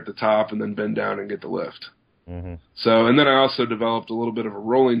the air at the top and then bend down and get the lift. So, and then I also developed a little bit of a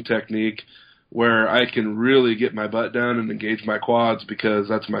rolling technique where I can really get my butt down and engage my quads because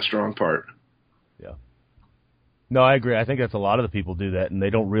that's my strong part. Yeah. No, I agree. I think that's a lot of the people do that, and they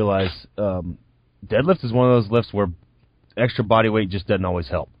don't realize deadlift is one of those lifts where extra body weight just doesn't always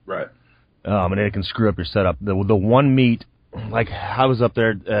help. Right. And it can screw up your setup. The one meet, like I was up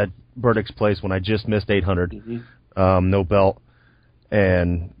there at Burdick's place when I just missed 800, no belt,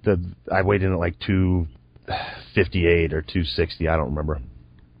 and I weighed in at like 258 or 260, I don't remember.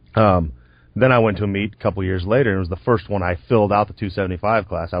 Then I went to a meet a couple years later, and it was the first one I filled out the 275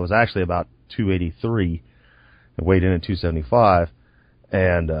 class. I was actually about 283 and weighed in at 275,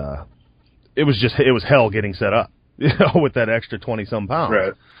 and it was hell getting set up, with that extra 20-some pounds.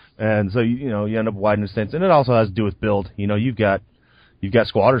 Right. And so you end up widening the stance, and it also has to do with build. You've got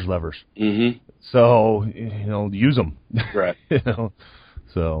squatters levers, so use them. Right.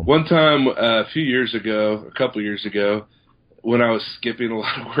 So one time a couple years ago, when I was skipping a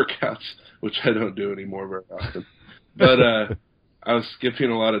lot of workouts, which I don't do anymore very often, but I was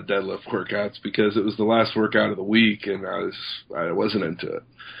skipping a lot of deadlift workouts because it was the last workout of the week, and I wasn't into it.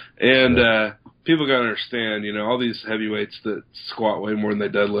 And people got to understand, all these heavyweights that squat way more than they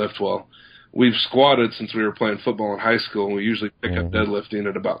deadlift. Well, we've squatted since we were playing football in high school, and we usually pick up deadlifting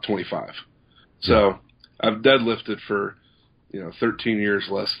at about 25. So I've deadlifted for 13 years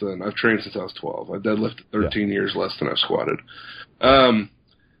less than I've trained since I was 12. I've deadlifted 13 years less than I've squatted.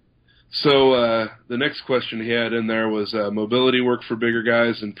 So the next question he had in there was mobility work for bigger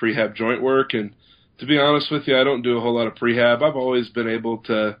guys and prehab joint work. And to be honest with you, I don't do a whole lot of prehab. I've always been able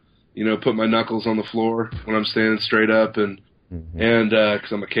to, put my knuckles on the floor when I'm standing straight up, and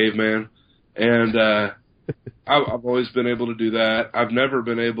because I'm a caveman, and I've always been able to do that. I've never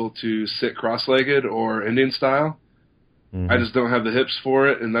been able to sit cross-legged or Indian style. I just don't have the hips for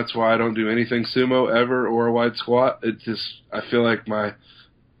it, and that's why I don't do anything sumo ever or a wide squat. I feel like my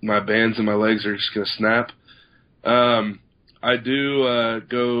bands and my legs are just going to snap. I do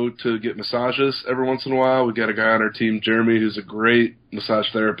go to get massages every once in a while. We got a guy on our team, Jeremy, who's a great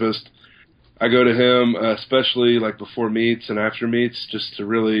massage therapist. I go to him, especially like before meets and after meets, just to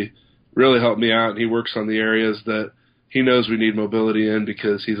really, really help me out. And he works on the areas that he knows we need mobility in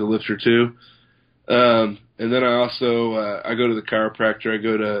because he's a lifter too. And then I also, I go to the chiropractor. I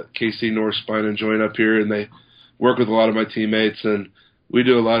go to KC North Spine and Joint up here, and they work with a lot of my teammates, and we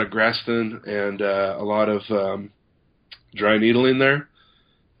do a lot of Graston and a lot of dry needling there.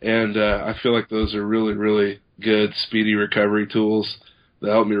 And I feel like those are really, really good, speedy recovery tools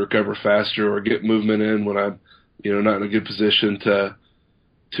that help me recover faster or get movement in when I'm, not in a good position to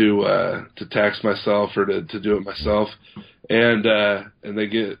tax myself or to do it myself. And they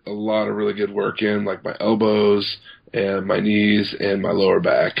get a lot of really good work in, like my elbows and my knees and my lower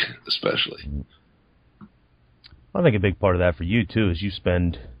back, especially. I think a big part of that for you, too, is you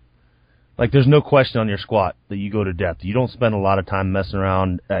spend, there's no question on your squat that you go to depth. You don't spend a lot of time messing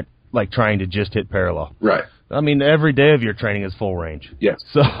around at, trying to just hit parallel. Right. I mean, every day of your training is full range. Yes.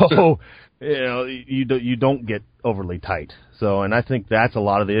 So, you don't get overly tight. So, and I think that's a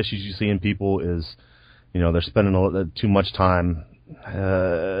lot of the issues you see in people is, they're spending too much time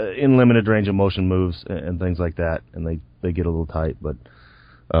in limited range of motion moves and things like that, and they get a little tight. But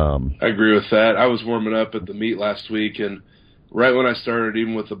I agree with that. I was warming up at the meet last week, and right when I started,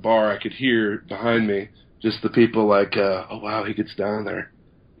 even with the bar, I could hear behind me just the people like, "Oh wow, he gets down there,"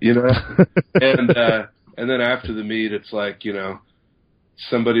 and then after the meet, it's like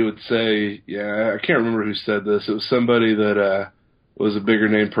somebody would say, I can't remember who said this. It was somebody that was a bigger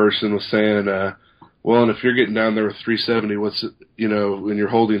name person was saying, well, and if you're getting down there with 370, when you're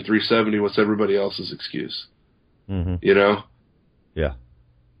holding 370, what's everybody else's excuse? Yeah.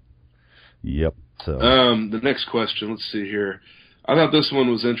 Yep. So the next question, let's see here. I thought this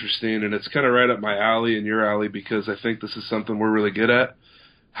one was interesting, and it's kind of right up my alley and your alley because I think this is something we're really good at.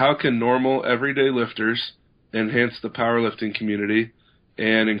 How can normal, everyday lifters enhance the powerlifting community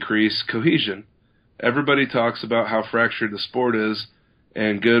and increase cohesion? Everybody talks about how fractured the sport is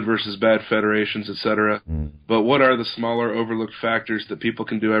and good versus bad federations, etc. But what are the smaller overlooked factors that people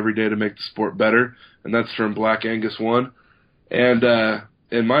can do every day to make the sport better? And that's from Black Angus 1. And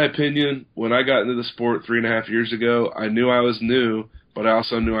in my opinion, when I got into the sport 3.5 years ago, I knew I was new, but I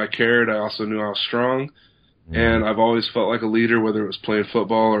also knew I cared. I also knew I was strong. And I've always felt like a leader, whether it was playing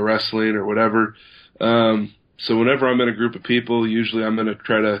football or wrestling or whatever. So whenever I'm in a group of people, usually I'm going to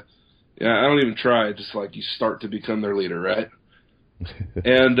try to, I don't even try, just you start to become their leader, right?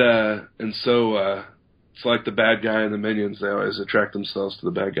 and so it's like the bad guy and the minions, they always attract themselves to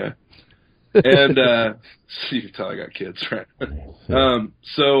the bad guy. And so you can tell I got kids, right?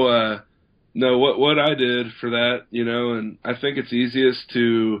 No, what I did for that, and I think it's easiest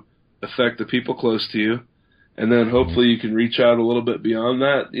to affect the people close to you. And then hopefully you can reach out a little bit beyond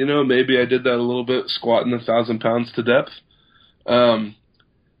that. Maybe I did that a little bit, squatting 1,000 pounds to depth.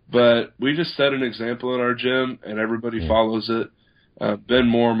 But we just set an example in our gym, and everybody follows it. Ben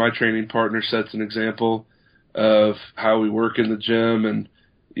Moore, my training partner, sets an example of how we work in the gym and,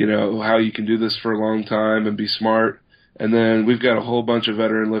 how you can do this for a long time and be smart. And then we've got a whole bunch of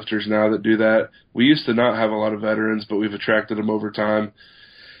veteran lifters now that do that. We used to not have a lot of veterans, but we've attracted them over time.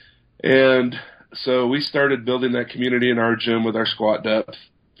 And so we started building that community in our gym with our squat depth,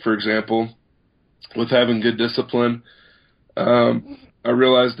 for example, with having good discipline. I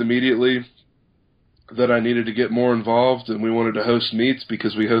realized immediately that I needed to get more involved, and we wanted to host meets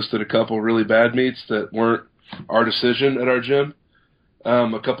because we hosted a couple really bad meets that weren't our decision at our gym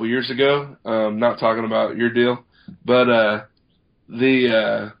a couple years ago. Not talking about your deal, but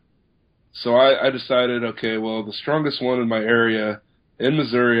so I decided, okay, well, the strongest one in my area in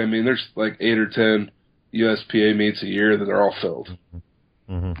Missouri, there's 8 or 10 USPA meets a year that are all filled.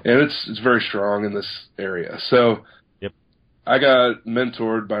 And it's very strong in this area. So I got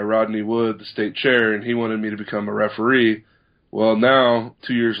mentored by Rodney Wood, the state chair, and he wanted me to become a referee. Well, now,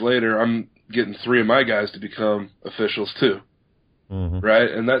 2 years later, I'm getting 3 of my guys to become officials too.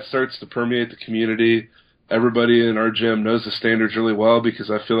 Right? And that starts to permeate the community. Everybody in our gym knows the standards really well because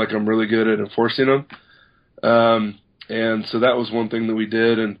I feel like I'm really good at enforcing them. And so that was one thing that we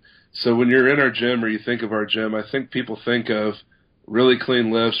did. And So when you're in our gym or you think of our gym, I think people think of really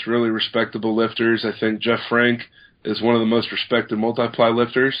clean lifts, really respectable lifters. I think Jeff Frank is one of the most respected multiply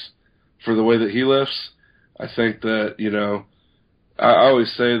lifters for the way that he lifts. I think that, you know, I always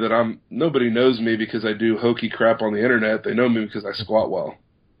say that nobody knows me because I do hokey crap on the internet. They know me because I squat well.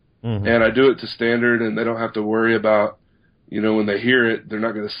 Mm-hmm. And I do it to standard, and they don't have to worry about, you know, when they hear it, they're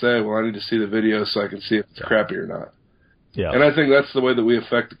not going to say, well, I need to see the video so I can see if it's crappy or not. Yeah. And I think that's the way that we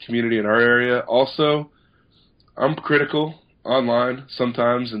affect the community in our area. Also, I'm critical online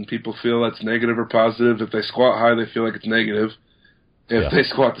sometimes, and people feel that's negative or positive. If they squat high, they feel like it's negative. If they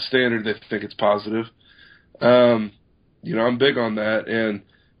squat the standard, they think it's positive. You know, I'm big on that,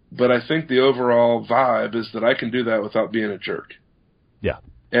 but I think the overall vibe is that I can do that without being a jerk. Yeah.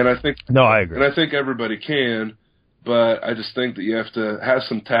 And I think I agree. And I think everybody can, but I just think that you have to have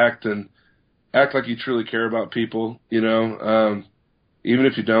some tact and act like you truly care about people, you know, even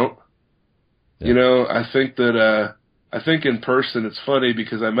if you don't. Yeah. You know, I think in person it's funny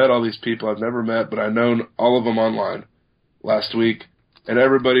because I met all these people I've never met, but I've known all of them online last week, and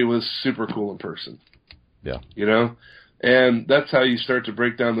everybody was super cool in person. Yeah. You know? And that's how you start to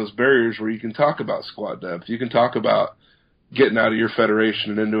break down those barriers where you can talk about squat depth. You can talk about getting out of your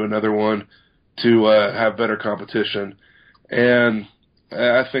federation and into another one to have better competition. And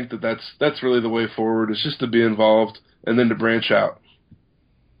I think that that's really the way forward, is just to be involved and then to branch out.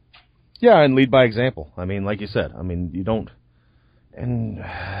 Yeah, and lead by example. I mean, like you said, I mean, you don't, and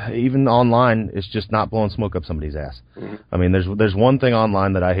even online, it's just not blowing smoke up somebody's ass. Mm-hmm. I mean, there's one thing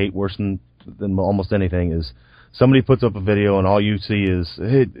online that I hate worse than almost anything is somebody puts up a video and all you see is,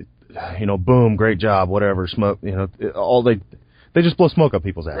 hey, you know, boom, great job, whatever, smoke, you know, they just blow smoke up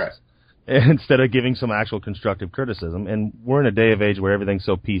people's asses. Right. Instead of giving some actual constructive criticism. And we're in a day of age where everything's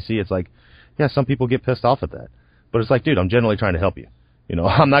so PC, it's like, yeah, some people get pissed off at that. But it's like, dude, I'm generally trying to help you. You know,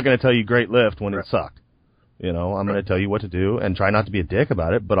 I'm not going to tell you great lift when it sucked. You know, I'm going to tell you what to do and try not to be a dick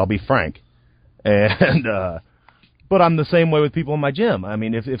about it, but I'll be frank. And, but I'm the same way with people in my gym. I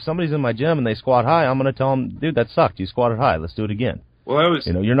mean, if somebody's in my gym and they squat high, I'm going to tell them, dude, that sucked. You squatted high. Let's do it again. Well,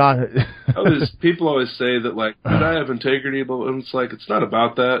 you know, you're not. People always say that, like, did I have integrity? But it's like, it's not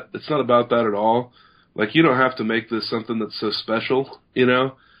about that. It's not about that at all. Like, you don't have to make this something that's so special, you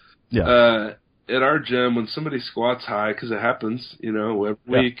know? Yeah. At our gym, when somebody squats high, because it happens, you know, every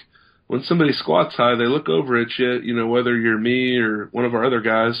week, when somebody squats high, they look over at you, you know, whether you're me or one of our other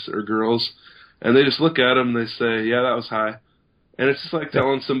guys or girls, and they just look at them and they say, yeah, that was high. And it's just like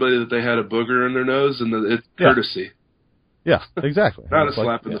telling somebody that they had a booger in their nose, and that it's courtesy. Yeah, exactly. Not a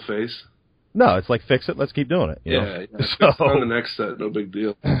slap in the face. No, it's like, fix it, let's keep doing it. You know? So, on the next set, no big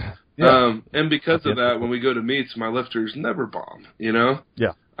deal. And because of that, when we go to meets, my lifters never bomb, you know?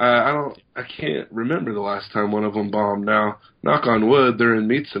 Yeah. I can't remember the last time one of them bombed. Now, knock on wood, they're in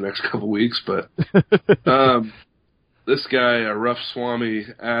meets the next couple weeks, but this guy, Rough Swami,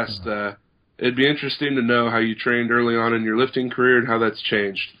 asked, it'd be interesting to know how you trained early on in your lifting career and how that's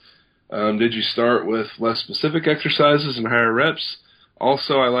changed. Did you start with less specific exercises and higher reps?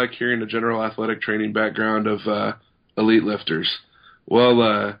 Also, I like hearing the general athletic training background of elite lifters.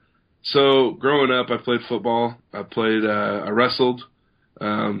 Well, so growing up, I played football. I wrestled.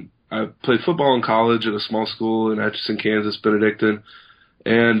 I played football in college at a small school in Atchison, Kansas, Benedictine,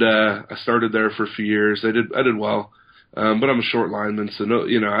 and I started there for a few years. I did well, but I'm a short lineman, so no,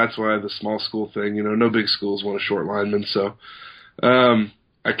 you know, that's why the small school thing. You know, no big schools want a short lineman, so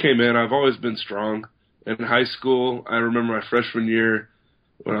I came in. I've always been strong. In high school, I remember my freshman year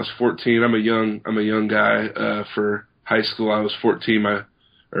when I was 14. I'm a young guy for high school. I was 14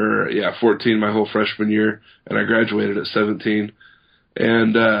 my whole freshman year, and I graduated at 17.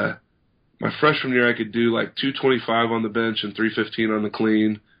 And my freshman year, I could do like 225 on the bench and 315 on the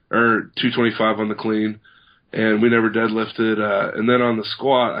clean, or 225 on the clean, and we never deadlifted. And then on the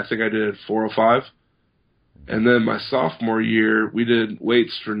squat, I think I did 405. And then my sophomore year, we did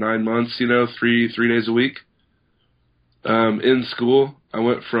weights for 9 months, you know, three days a week. In school, I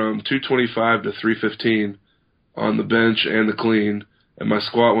went from 225 to 315 on the bench and the clean, and my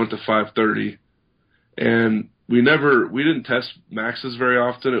squat went to 530. And we didn't test maxes very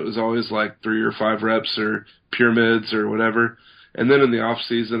often. It was always like 3 or 5 reps or pyramids or whatever. And then in the off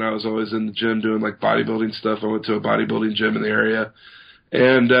season, I was always in the gym doing like bodybuilding stuff. I went to a bodybuilding gym in the area.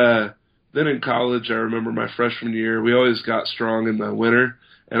 And then in college, I remember my freshman year, we always got strong in the winter.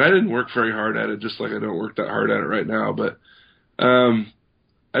 And I didn't work very hard at it, just like I don't work that hard at it right now. But I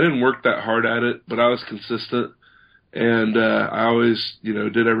didn't work that hard at it, but I was consistent. And I always, you know,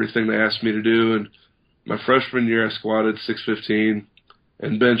 did everything they asked me to do. And my freshman year, I squatted 615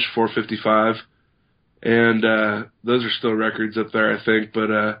 and benched 455. And those are still records up there, I think.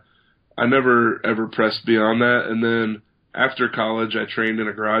 But I never ever pressed beyond that. And then after college, I trained in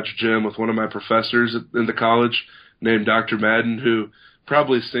a garage gym with one of my professors in the college named Dr. Madden, who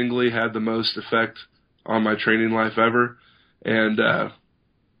probably singly had the most effect on my training life ever. And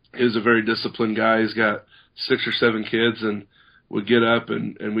he was a very disciplined guy. He's got 6 or 7 kids, and would get up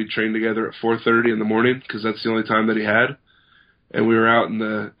and we'd train together at 4:30 in the morning because that's the only time that he had. And we were out in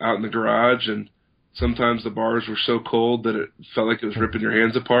the garage, and sometimes the bars were so cold that it felt like it was ripping your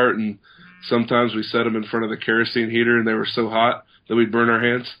hands apart, and sometimes we set them in front of the kerosene heater and they were so hot that we'd burn our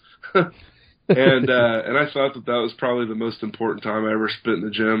hands. And I thought that was probably the most important time I ever spent in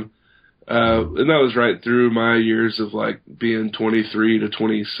the gym. And that was right through my years of like being 23 to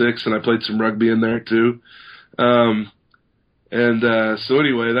 26, and I played some rugby in there too. So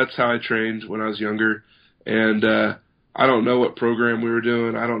anyway, that's how I trained when I was younger. And I don't know what program we were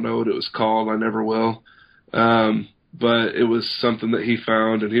doing. I don't know what it was called. I never will. But it was something that he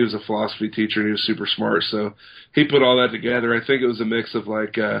found, and he was a philosophy teacher, and he was super smart. So he put all that together. I think it was a mix of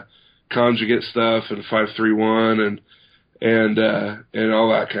like conjugate stuff and 5-3-1 and all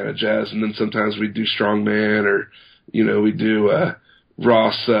that kind of jazz. And then sometimes we do strongman, or we do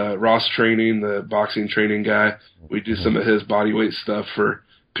Ross training, the boxing training guy. We do some of his body weight stuff for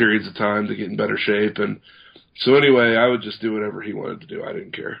periods of time to get in better shape. And so anyway, I would just do whatever he wanted to do. I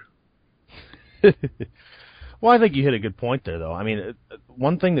didn't care. Well, I think you hit a good point there, though. I mean,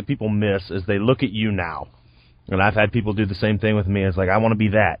 one thing that people miss is they look at you now. And I've had people do the same thing with me. It's like, I want to be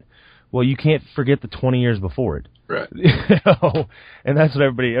that. Well, you can't forget the 20 years before it. Right. And that's what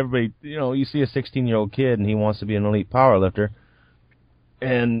everybody, you see a 16-year-old kid and he wants to be an elite powerlifter,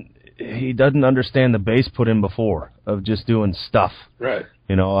 and he doesn't understand the base put in before of just doing stuff. Right.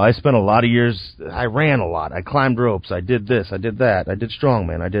 I spent a lot of years, I ran a lot. I climbed ropes. I did this. I did that. I did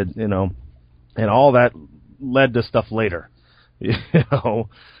strongman. I did, and all that led to stuff later.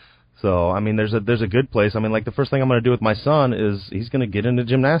 So, I mean, there's a good place. I mean, like the first thing I'm going to do with my son is he's going to get into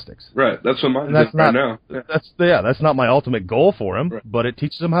gymnastics. Right. That's what mine's doing right now. That's not my ultimate goal for him, right. But it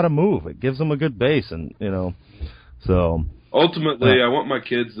teaches him how to move. It gives him a good base, and so. Ultimately, I want my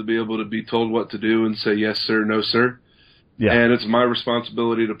kids to be able to be told what to do and say yes, sir, no, sir. Yeah. And it's my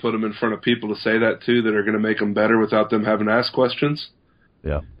responsibility to put them in front of people to say that to, that are going to make them better without them having to ask questions.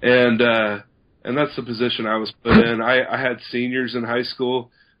 Yeah. And that's the position I was put in. I had seniors in high school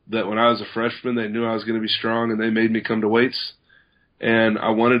that when I was a freshman, they knew I was going to be strong, and they made me come to weights. And I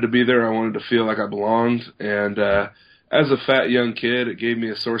wanted to be there. I wanted to feel like I belonged. And as a fat young kid, it gave me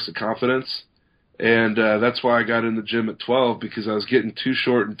a source of confidence. And that's why I got in the gym at 12, because I was getting too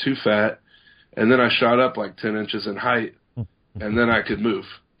short and too fat. And then I shot up like 10 inches in height, and then I could move,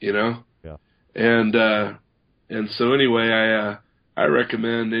 Yeah. And so anyway, I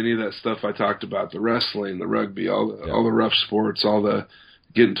recommend any of that stuff I talked about, the wrestling, the rugby, all the rough sports, all the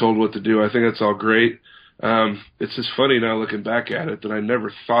getting told what to do. I think that's all great. It's just funny now looking back at it that I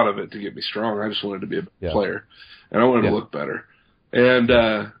never thought of it to get me strong. I just wanted to be a better player, and I wanted to look better. And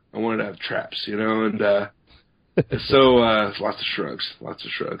I wanted to have traps, and so lots of shrugs.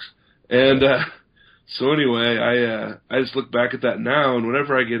 And so anyway, I just look back at that now, and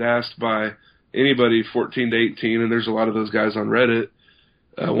whenever I get asked by anybody 14 to 18, and there's a lot of those guys on Reddit,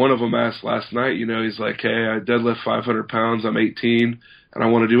 one of them asked last night, he's like, hey, I deadlift 500 pounds, I'm 18, and I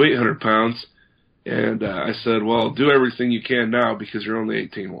want to do 800 pounds. And I said, well, do everything you can now because you're only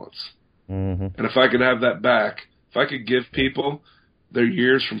 18 once. Mm-hmm. And if I could have that back, if I could give people their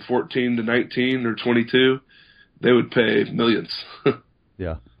years from 14 to 19 or 22, they would pay millions.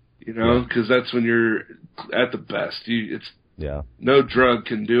 Yeah. Because that's when you're at the best. No drug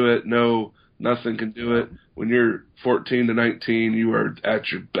can do it. No, nothing can do it. When you're 14 to 19, you are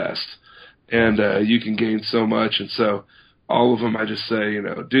at your best, and you can gain so much. And so all of them, I just say,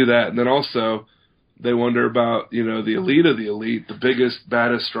 do that. And then also they wonder about, the elite of the elite, the biggest,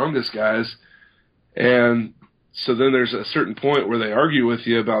 baddest, strongest guys. And so then there's a certain point where they argue with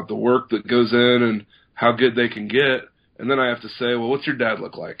you about the work that goes in and how good they can get. And then I have to say, well, what's your dad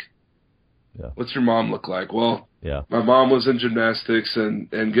look like? Yeah. What's your mom look like? Well, yeah. My mom was in gymnastics and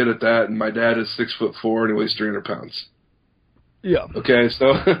good at that, and my dad is 6'4" and he weighs 300 pounds. Yeah. Okay,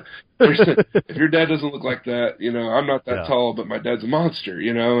 so if your dad doesn't look like that, I'm not that tall, but my dad's a monster,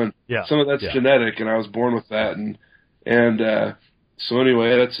 and some of that's genetic, and I was born with that, and so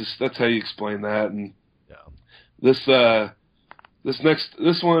anyway, that's how you explain that. And this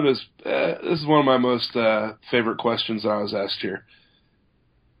one is one of my most favorite questions I was asked here.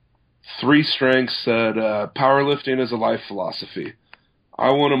 Three Strengths said, powerlifting is a life philosophy.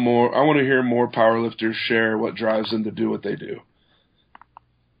 I want to hear more powerlifters share what drives them to do what they do.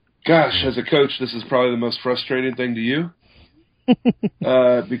 Gosh, as a coach, this is probably the most frustrating thing to you.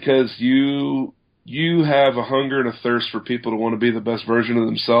 because you have a hunger and a thirst for people to want to be the best version of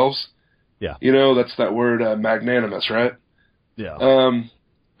themselves. Yeah. You know, that's that word, magnanimous, right? Yeah. I'm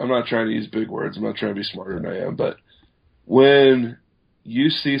not trying to use big words. I'm not trying to be smarter than I am. But when you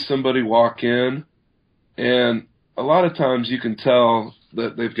see somebody walk in, and a lot of times you can tell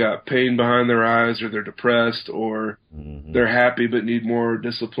that they've got pain behind their eyes, or they're depressed, or they're happy but need more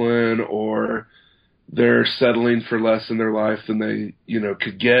discipline, or they're settling for less in their life than they,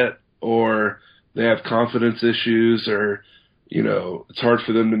 could get, or they have confidence issues, or, it's hard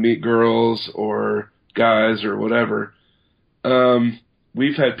for them to meet girls or guys or whatever.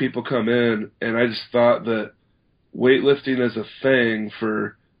 We've had people come in, and I just thought that weightlifting is a thing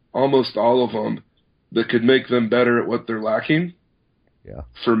for almost all of them that could make them better at what they're lacking. Yeah.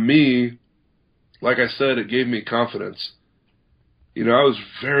 For me, like I said, it gave me confidence. I was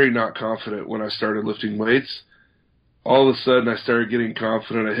very not confident when I started lifting weights. All of a sudden, I started getting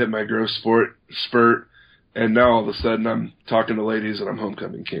confident. I hit my growth spurt, and now all of a sudden, I'm talking to ladies and I'm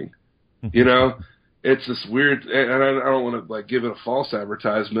homecoming king. It's this weird, and I don't want to give it a false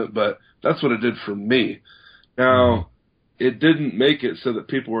advertisement, but that's what it did for me. Now, it didn't make it so that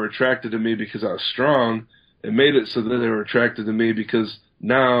people were attracted to me because I was strong. It made it so that they were attracted to me because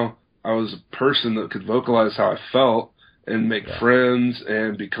now I was a person that could vocalize how I felt and make friends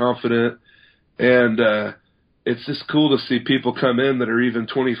and be confident. And it's just cool to see people come in that are even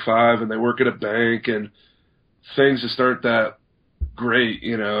 25 and they work at a bank and things just aren't that great.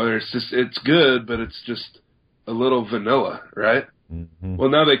 It's good, but it's just a little vanilla, right? Mm-hmm. Well,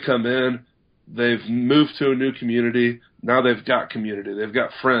 now they come in, they've moved to a new community. Now they've got community. They've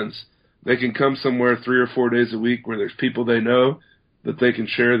got friends. They can come somewhere 3 or 4 days a week where there's people they know that they can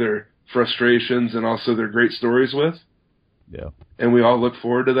share their frustrations and also their great stories with. Yeah. And we all look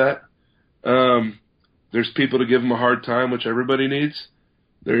forward to that. There's people to give them a hard time, which everybody needs.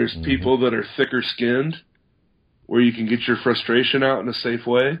 There's people that are thicker skinned where you can get your frustration out in a safe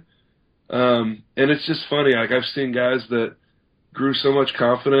way. And it's just funny. I've seen guys that grew so much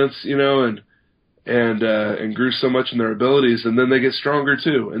confidence, and grew so much in their abilities, and then they get stronger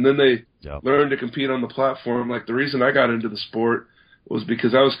too. And then they learn to compete on the platform. Like, the reason I got into the sport was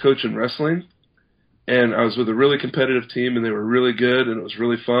because I was coaching wrestling, and I was with a really competitive team, and they were really good, and it was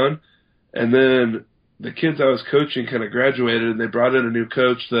really fun. And then the kids I was coaching kind of graduated, and they brought in a new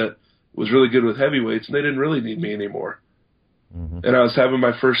coach that was really good with heavyweights, and they didn't really need me anymore. And I was having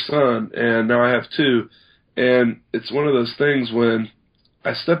my first son, and now I have 2. And it's one of those things when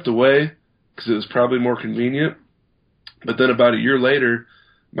I stepped away because it was probably more convenient. But then about a year later,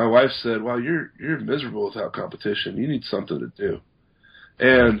 my wife said, "Wow, you're miserable without competition. You need something to do."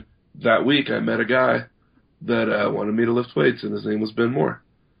 And that week I met a guy that wanted me to lift weights, and his name was Ben Moore.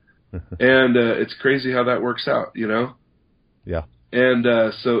 And it's crazy how that works out, Yeah.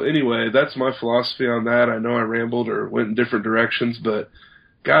 And so anyway, that's my philosophy on that. I know I rambled or went in different directions, but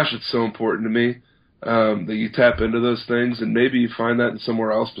gosh, it's so important to me that you tap into those things, and maybe you find that in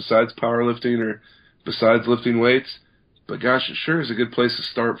somewhere else besides powerlifting or besides lifting weights. But gosh, it sure is a good place to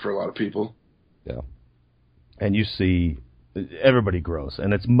start for a lot of people. Yeah. And you see everybody grows,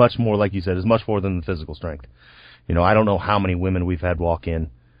 and it's much more, like you said, it's much more than the physical strength. I don't know how many women we've had walk in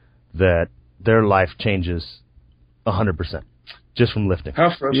that their life changes 100%. Just from lifting.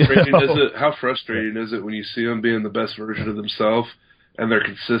 How frustrating is it? How frustrating is it when you see them being the best version of themselves, and they're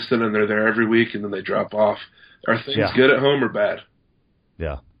consistent and they're there every week, and then they drop off? Are things good at home or bad?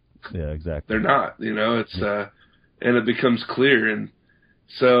 Yeah, exactly. They're not. It's and it becomes clear. And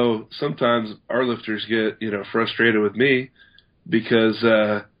so sometimes our lifters get frustrated with me because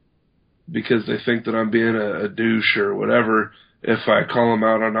they think that I'm being a douche or whatever if I call them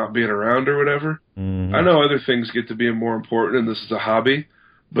out on not being around or whatever. I know other things get to being more important, and this is a hobby,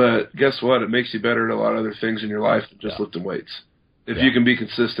 but guess what? It makes you better at a lot of other things in your life than just lifting weights. If you can be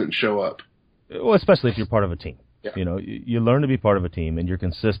consistent and show up. Well, especially if you're part of a team. Yeah. You learn to be part of a team, and you're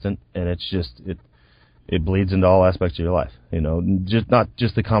consistent, and it's just, it bleeds into all aspects of your life. Just not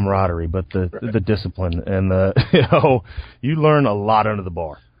just the camaraderie, but the discipline, and you learn a lot under the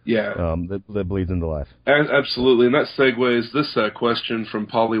bar. Yeah. That bleeds into life. Absolutely. And that segues this question from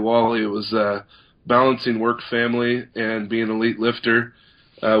Polly Wally. It was balancing work, family, and being an elite lifter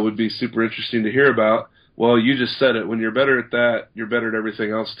would be super interesting to hear about. Well, you just said it. When you're better at that, you're better at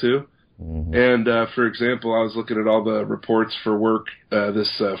everything else too. And for example, I was looking at all the reports for work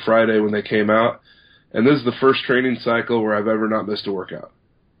this Friday when they came out. And this is the first training cycle where I've ever not missed a workout.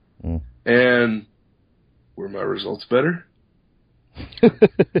 And were my results better?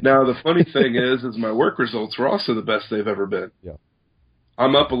 Now, the funny thing is my work results were also the best they've ever been. Yeah.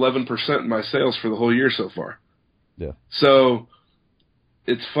 I'm up 11% in my sales for the whole year so far. Yeah. So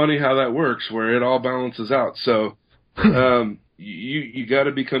it's funny how that works, where it all balances out. So you got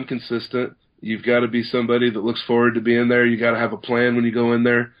to become consistent. You've got to be somebody that looks forward to being there. You got to have a plan when you go in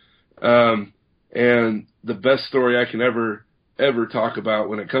there. And the best story I can ever talk about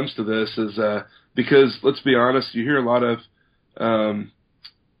when it comes to this is because, let's be honest, you hear a lot of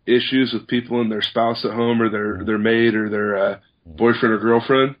issues with people and their spouse at home, or their maid, or their boyfriend or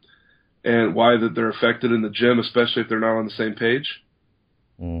girlfriend, and why that they're affected in the gym, especially if they're not on the same page.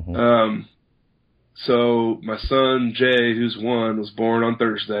 Mm-hmm. So my son Jay, who's 1, was born on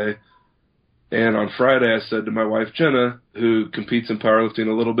Thursday, and on Friday I said to my wife Jenna, who competes in powerlifting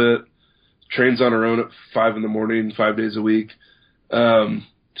a little bit, trains on her own at 5 a.m, 5 days a week,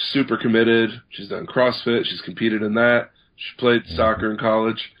 super committed. She's done CrossFit. She's competed in that. She played soccer in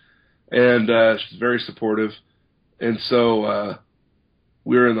college, and she's very supportive. And so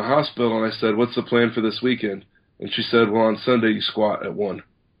we were in the hospital, and I said, "What's the plan for this weekend?" And she said, "Well, on Sunday you squat at 1."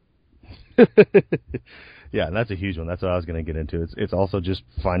 Yeah, and that's a huge one. That's what I was going to get into. It's also just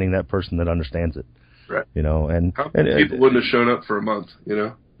finding that person that understands it. Right. You know, and people wouldn't have shown up for a month, you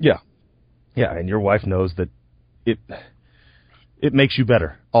know? Yeah. Yeah, and your wife knows that it makes you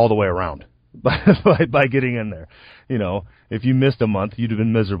better all the way around by getting in there. You know, if you missed a month, you'd have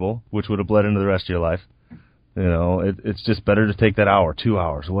been miserable, which would have bled into the rest of your life. You know, it's just better to take that hour, 2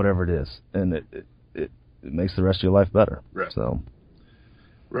 hours, whatever it is, and it makes the rest of your life better. Right. So.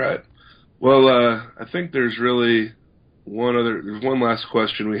 Right. Well, I think there's really there's one last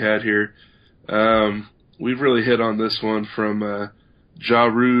question we had here. We've really hit on this one from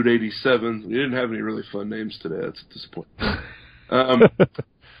Jarude87. We didn't have any really fun names today. That's disappointing.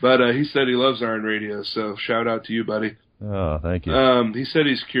 But he said he loves Iron Radio, so shout out to you, buddy. Oh, thank you. He said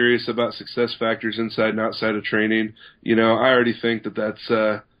he's curious about success factors inside and outside of training. You know, I already think that's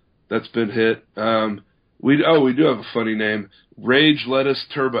been hit. We do have a funny name, Rage Lettuce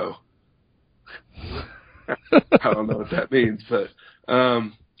Turbo. I don't know what that means, but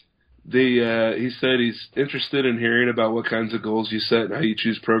he said he's interested in hearing about what kinds of goals you set and how you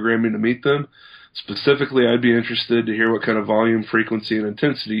choose programming to meet them. Specifically, I'd be interested to hear what kind of volume, frequency, and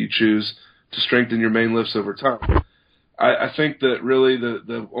intensity you choose to strengthen your main lifts over time. I think that really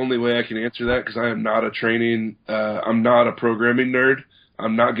the only way I can answer that, because I am not I'm not a programming nerd.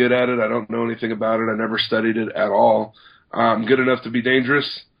 I'm not good at it. I don't know anything about it. I never studied it at all. I'm good enough to be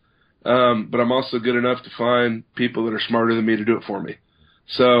dangerous, but I'm also good enough to find people that are smarter than me to do it for me.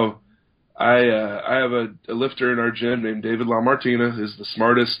 So I have a lifter in our gym named David LaMartina, who's the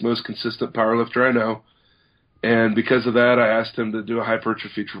smartest, most consistent power lifter I know. And because of that, I asked him to do a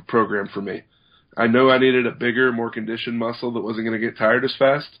hypertrophy program for me. I know I needed a bigger, more conditioned muscle that wasn't going to get tired as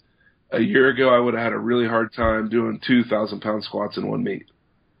fast. A year ago, I would have had a really hard time doing 2,000-pound squats in one meet.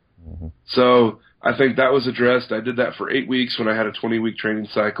 Mm-hmm. So I think that was addressed. I did that for 8 weeks when I had a 20-week training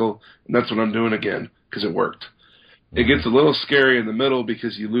cycle, and that's what I'm doing again because it worked. It gets a little scary in the middle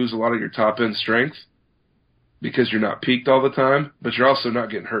because you lose a lot of your top-end strength because you're not peaked all the time, but you're also not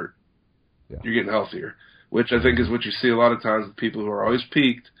getting hurt. Yeah. You're getting healthier, which I think is what you see a lot of times with people who are always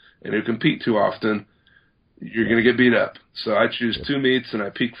peaked and who compete too often. You're going to get beat up. So I choose 2 meets, and I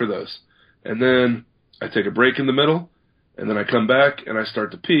peak for those. And then I take a break in the middle, and then I come back, and I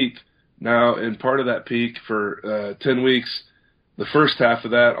start to peak. Now, in part of that peak for 10 weeks, the first half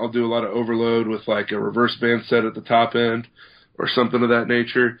of that, I'll do a lot of overload with like a reverse band set at the top end or something of that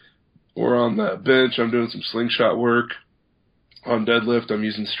nature. Or on the bench, I'm doing some slingshot work. On deadlift, I'm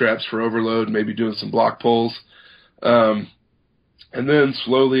using straps for overload, maybe doing some block pulls. And then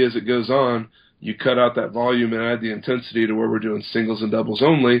slowly as it goes on, you cut out that volume and add the intensity to where we're doing singles and doubles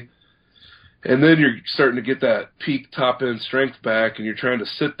only. And then you're starting to get that peak top-end strength back, and you're trying to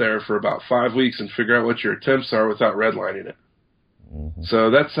sit there for about 5 weeks and figure out what your attempts are without redlining it. Mm-hmm.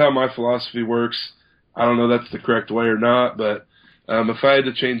 So that's how my philosophy works. I don't know if that's the correct way or not, but if I had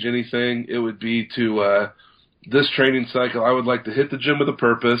to change anything, it would be to this training cycle, I would like to hit the gym with a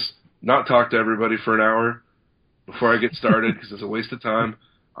purpose, not talk to everybody for an hour before I get started because it's a waste of time.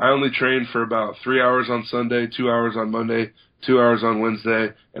 I only train for about 3 hours on Sunday, 2 hours on Monday, 2 hours on Wednesday,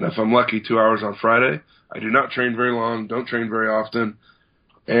 and if I'm lucky, 2 hours on Friday. I do not train very long, don't train very often,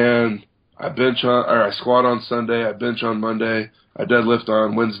 and I squat on Sunday, I bench on Monday, I deadlift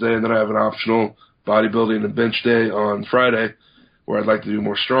on Wednesday, and then I have an optional bodybuilding and bench day on Friday where I'd like to do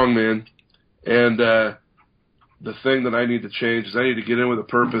more strongman. And the thing that I need to change is I need to get in with a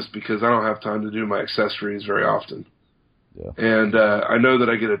purpose because I don't have time to do my accessories very often. Yeah. And I know that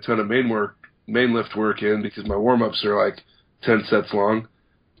I get a ton of main lift work in because my warm-ups are like 10 sets long.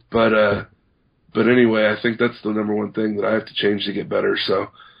 But anyway, I think that's the number one thing that I have to change to get better. So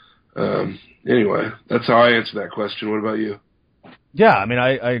Anyway, that's how I answer that question. What about you? Yeah, I mean,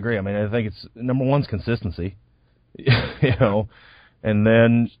 I agree. I mean, I think it's number one's consistency, and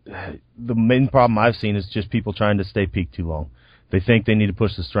then the main problem I've seen is just people trying to stay peak too long. They think they need to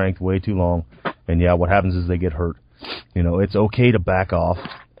push the strength way too long, and yeah, what happens is they get hurt. It's okay to back off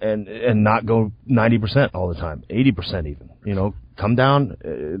and not go 90% all the time, 80% even. Come down.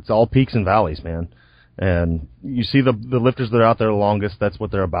 It's all peaks and valleys, man. And you see the lifters that are out there the longest. That's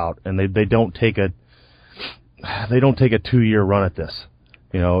what they're about, and they don't take a 2-year run at this.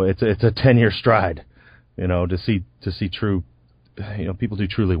 It's a 10-year stride. To see true. People do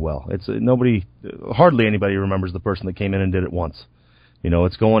truly well. It's hardly anybody remembers the person that came in and did it once.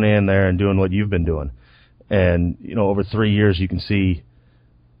 It's going in there and doing what you've been doing. And, over 3 years you can see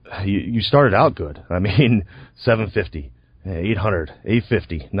you started out good. I mean, 750, 800,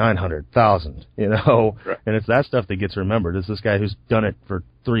 850, 900, 1,000, Right. And it's that stuff that gets remembered. It's this guy who's done it for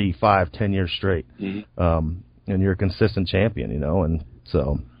 3, 5, 10 years straight. Mm-hmm. And you're a consistent champion, and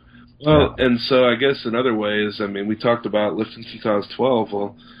so. Well, and so I guess in other ways, I mean, we talked about lifting since I was 12.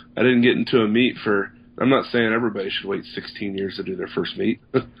 Well, I didn't get into a meet I'm not saying everybody should wait 16 years to do their first meet,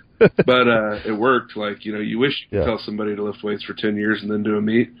 but it worked. Like, you wish you could tell somebody to lift weights for 10 years and then do a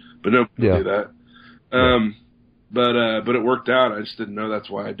meet, but nobody do that. But it worked out. I just didn't know that's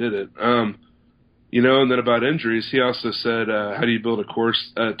why I did it. And then about injuries, he also said, how do you build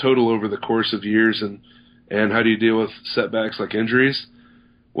a total over the course of years, and how do you deal with setbacks like injuries?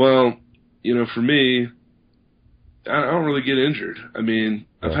 Well, for me, I don't really get injured. I mean,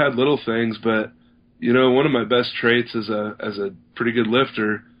 I've had little things, but one of my best traits as a pretty good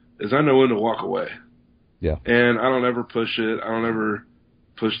lifter is I know when to walk away. Yeah. And I don't ever push it. I don't ever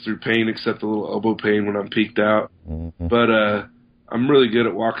push through pain except a little elbow pain when I'm peaked out. Mm-hmm. But I'm really good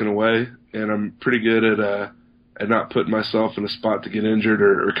at walking away, and I'm pretty good at not putting myself in a spot to get injured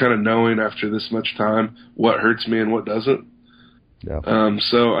or kind of knowing after this much time what hurts me and what doesn't. Yeah.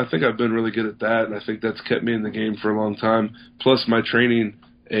 So I think I've been really good at that, and I think that's kept me in the game for a long time. Plus, my training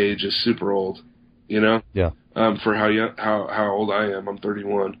age is super old, Yeah. For how old I am. I'm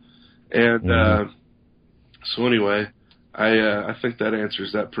 31. And so anyway, I think that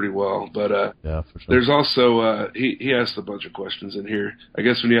answers that pretty well. But yeah, for sure. There's also he asked a bunch of questions in here. I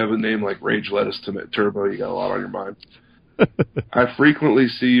guess when you have a name like Rage Lettuce Turbo, you got a lot on your mind. I frequently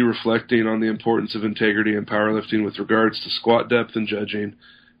see you reflecting on the importance of integrity in powerlifting with regards to squat depth and judging,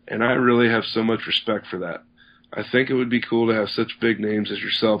 and I really have so much respect for that. I think it would be cool to have such big names as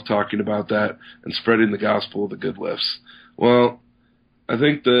yourself talking about that and spreading the gospel of the good lifts. Well, I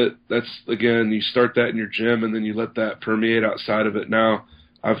think that's, again, you start that in your gym and then you let that permeate outside of it. Now,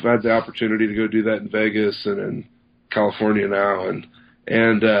 I've had the opportunity to go do that in Vegas and in California now, and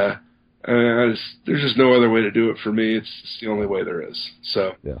there's just no other way to do it for me. It's the only way there is.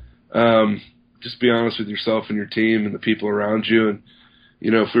 So, just be honest with yourself and your team and the people around you. And,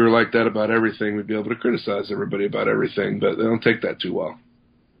 if we were like that about everything, we'd be able to criticize everybody about everything, but they don't take that too well.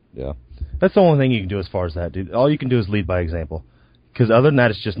 Yeah. That's the only thing you can do as far as that, dude. All you can do is lead by example. Because other than that,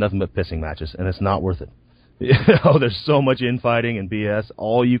 it's just nothing but pissing matches, and it's not worth it. There's so much infighting and BS.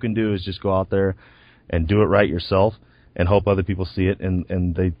 All you can do is just go out there and do it right yourself, and hope other people see it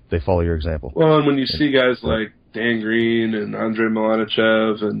and they follow your example. Well, and when you see guys like Dan Green and Andrei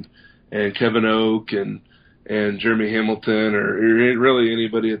Milanichev and Kevin Oak and Jeremy Hamilton or really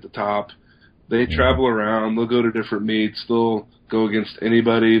anybody at the top, they travel around, they'll go to different meets, they'll go against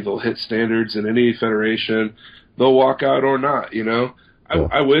anybody, they'll hit standards in any federation, they'll walk out or not,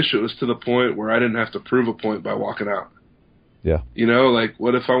 I wish it was to the point where I didn't have to prove a point by walking out. Yeah. Like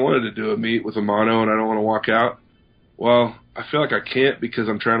what if I wanted to do a meet with a mono and I don't want to walk out? Well, I feel like I can't because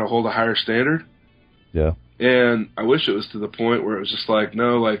I'm trying to hold a higher standard. Yeah. And I wish it was to the point where it was just like,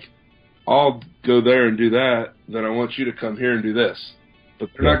 no, like, I'll go there and do that, then I want you to come here and do this. But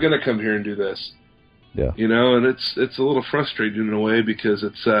they're not going to come here and do this. Yeah. And it's a little frustrating in a way because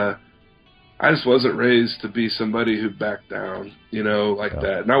it's, I just wasn't raised to be somebody who backed down, like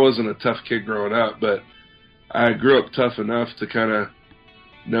that. And I wasn't a tough kid growing up, but I grew up tough enough to kind of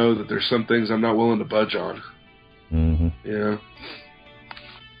know that there's some things I'm not willing to budge on. Mm-hmm. Yeah.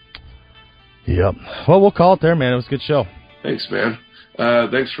 Yep. Well, we'll call it there, man. It was a good show. Thanks, man.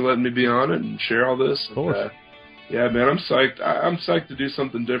 Thanks for letting me be on it and share all this. Of course. Yeah, man, I'm psyched. I'm psyched to do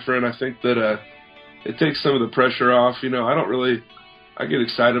something different. I think that it takes some of the pressure off. I get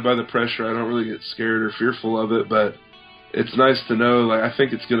excited by the pressure. I don't really get scared or fearful of it, but it's nice to know, like, I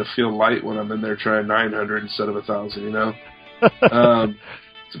think it's going to feel light when I'm in there trying 900 instead of 1,000,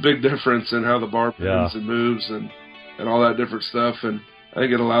 It's a big difference in how the bar bends and moves and all that different stuff, and I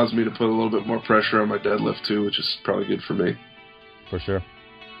think it allows me to put a little bit more pressure on my deadlift too, which is probably good for me. For sure.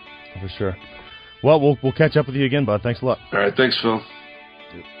 For sure. Well, we'll catch up with you again, bud. Thanks a lot. All right, thanks, Phil.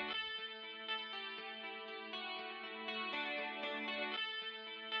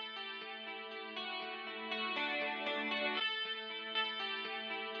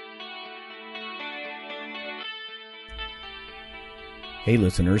 Hey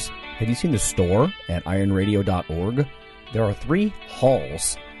listeners, have you seen the store at ironradio.org? There are 3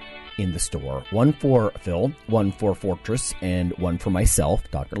 halls in the store. One for Phil, one for Fortress, and one for myself,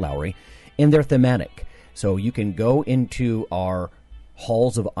 Dr. Lowry. And they're thematic. So you can go into our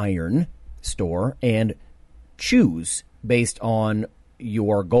Halls of Iron store and choose based on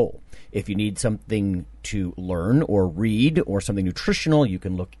your goal. If you need something to learn or read or something nutritional, you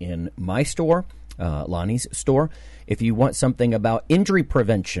can look in my store, Lonnie's store. If you want something about injury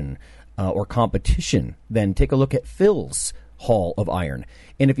prevention or competition, then take a look at Phil's Hall of Iron.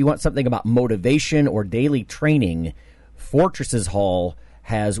 And if you want something about motivation or daily training, Fortress's Hall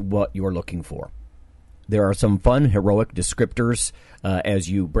has what you're looking for. There are some fun, heroic descriptors as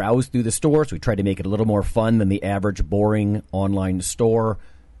you browse through the stores. We try to make it a little more fun than the average boring online store.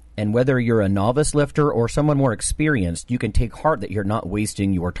 And whether you're a novice lifter or someone more experienced, you can take heart that you're not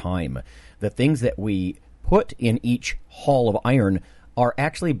wasting your time. The things that we put in each Hall of Iron are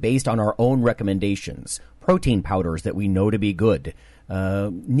actually based on our own recommendations. Protein powders that we know to be good,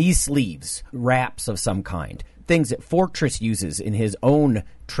 knee sleeves, wraps of some kind, things that Fortress uses in his own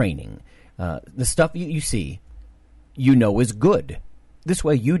training. The stuff you see, you know is good. This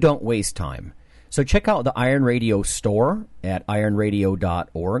way you don't waste time. So check out the Iron Radio store at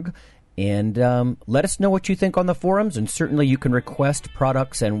ironradio.org and let us know what you think on the forums, and certainly you can request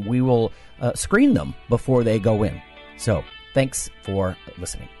products and we will screen them before they go in. So thanks for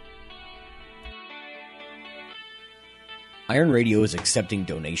listening. Iron Radio is accepting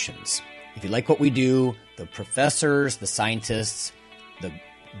donations. If you like what we do, the professors, the scientists, the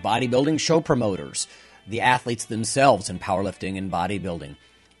bodybuilding show promoters, the athletes themselves in powerlifting and bodybuilding,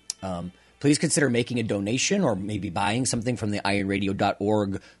 please consider making a donation or maybe buying something from the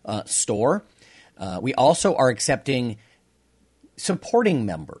ironradio.org store. We also are accepting supporting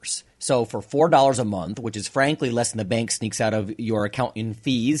members. So for $4 a month, which is frankly less than the bank sneaks out of your account in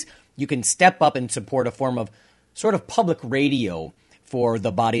fees, you can step up and support a form of sort of public radio for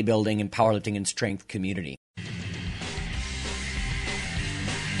the bodybuilding and powerlifting and strength community.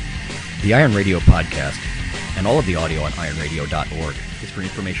 The Iron Radio podcast and all of the audio on ironradio.org is for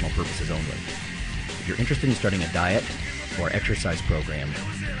informational purposes only. If you're interested in starting a diet or exercise program,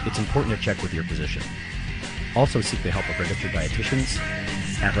 it's important to check with your physician. Also seek the help of registered dietitians,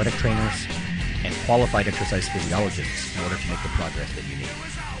 athletic trainers, and qualified exercise physiologists in order to make the progress that you need.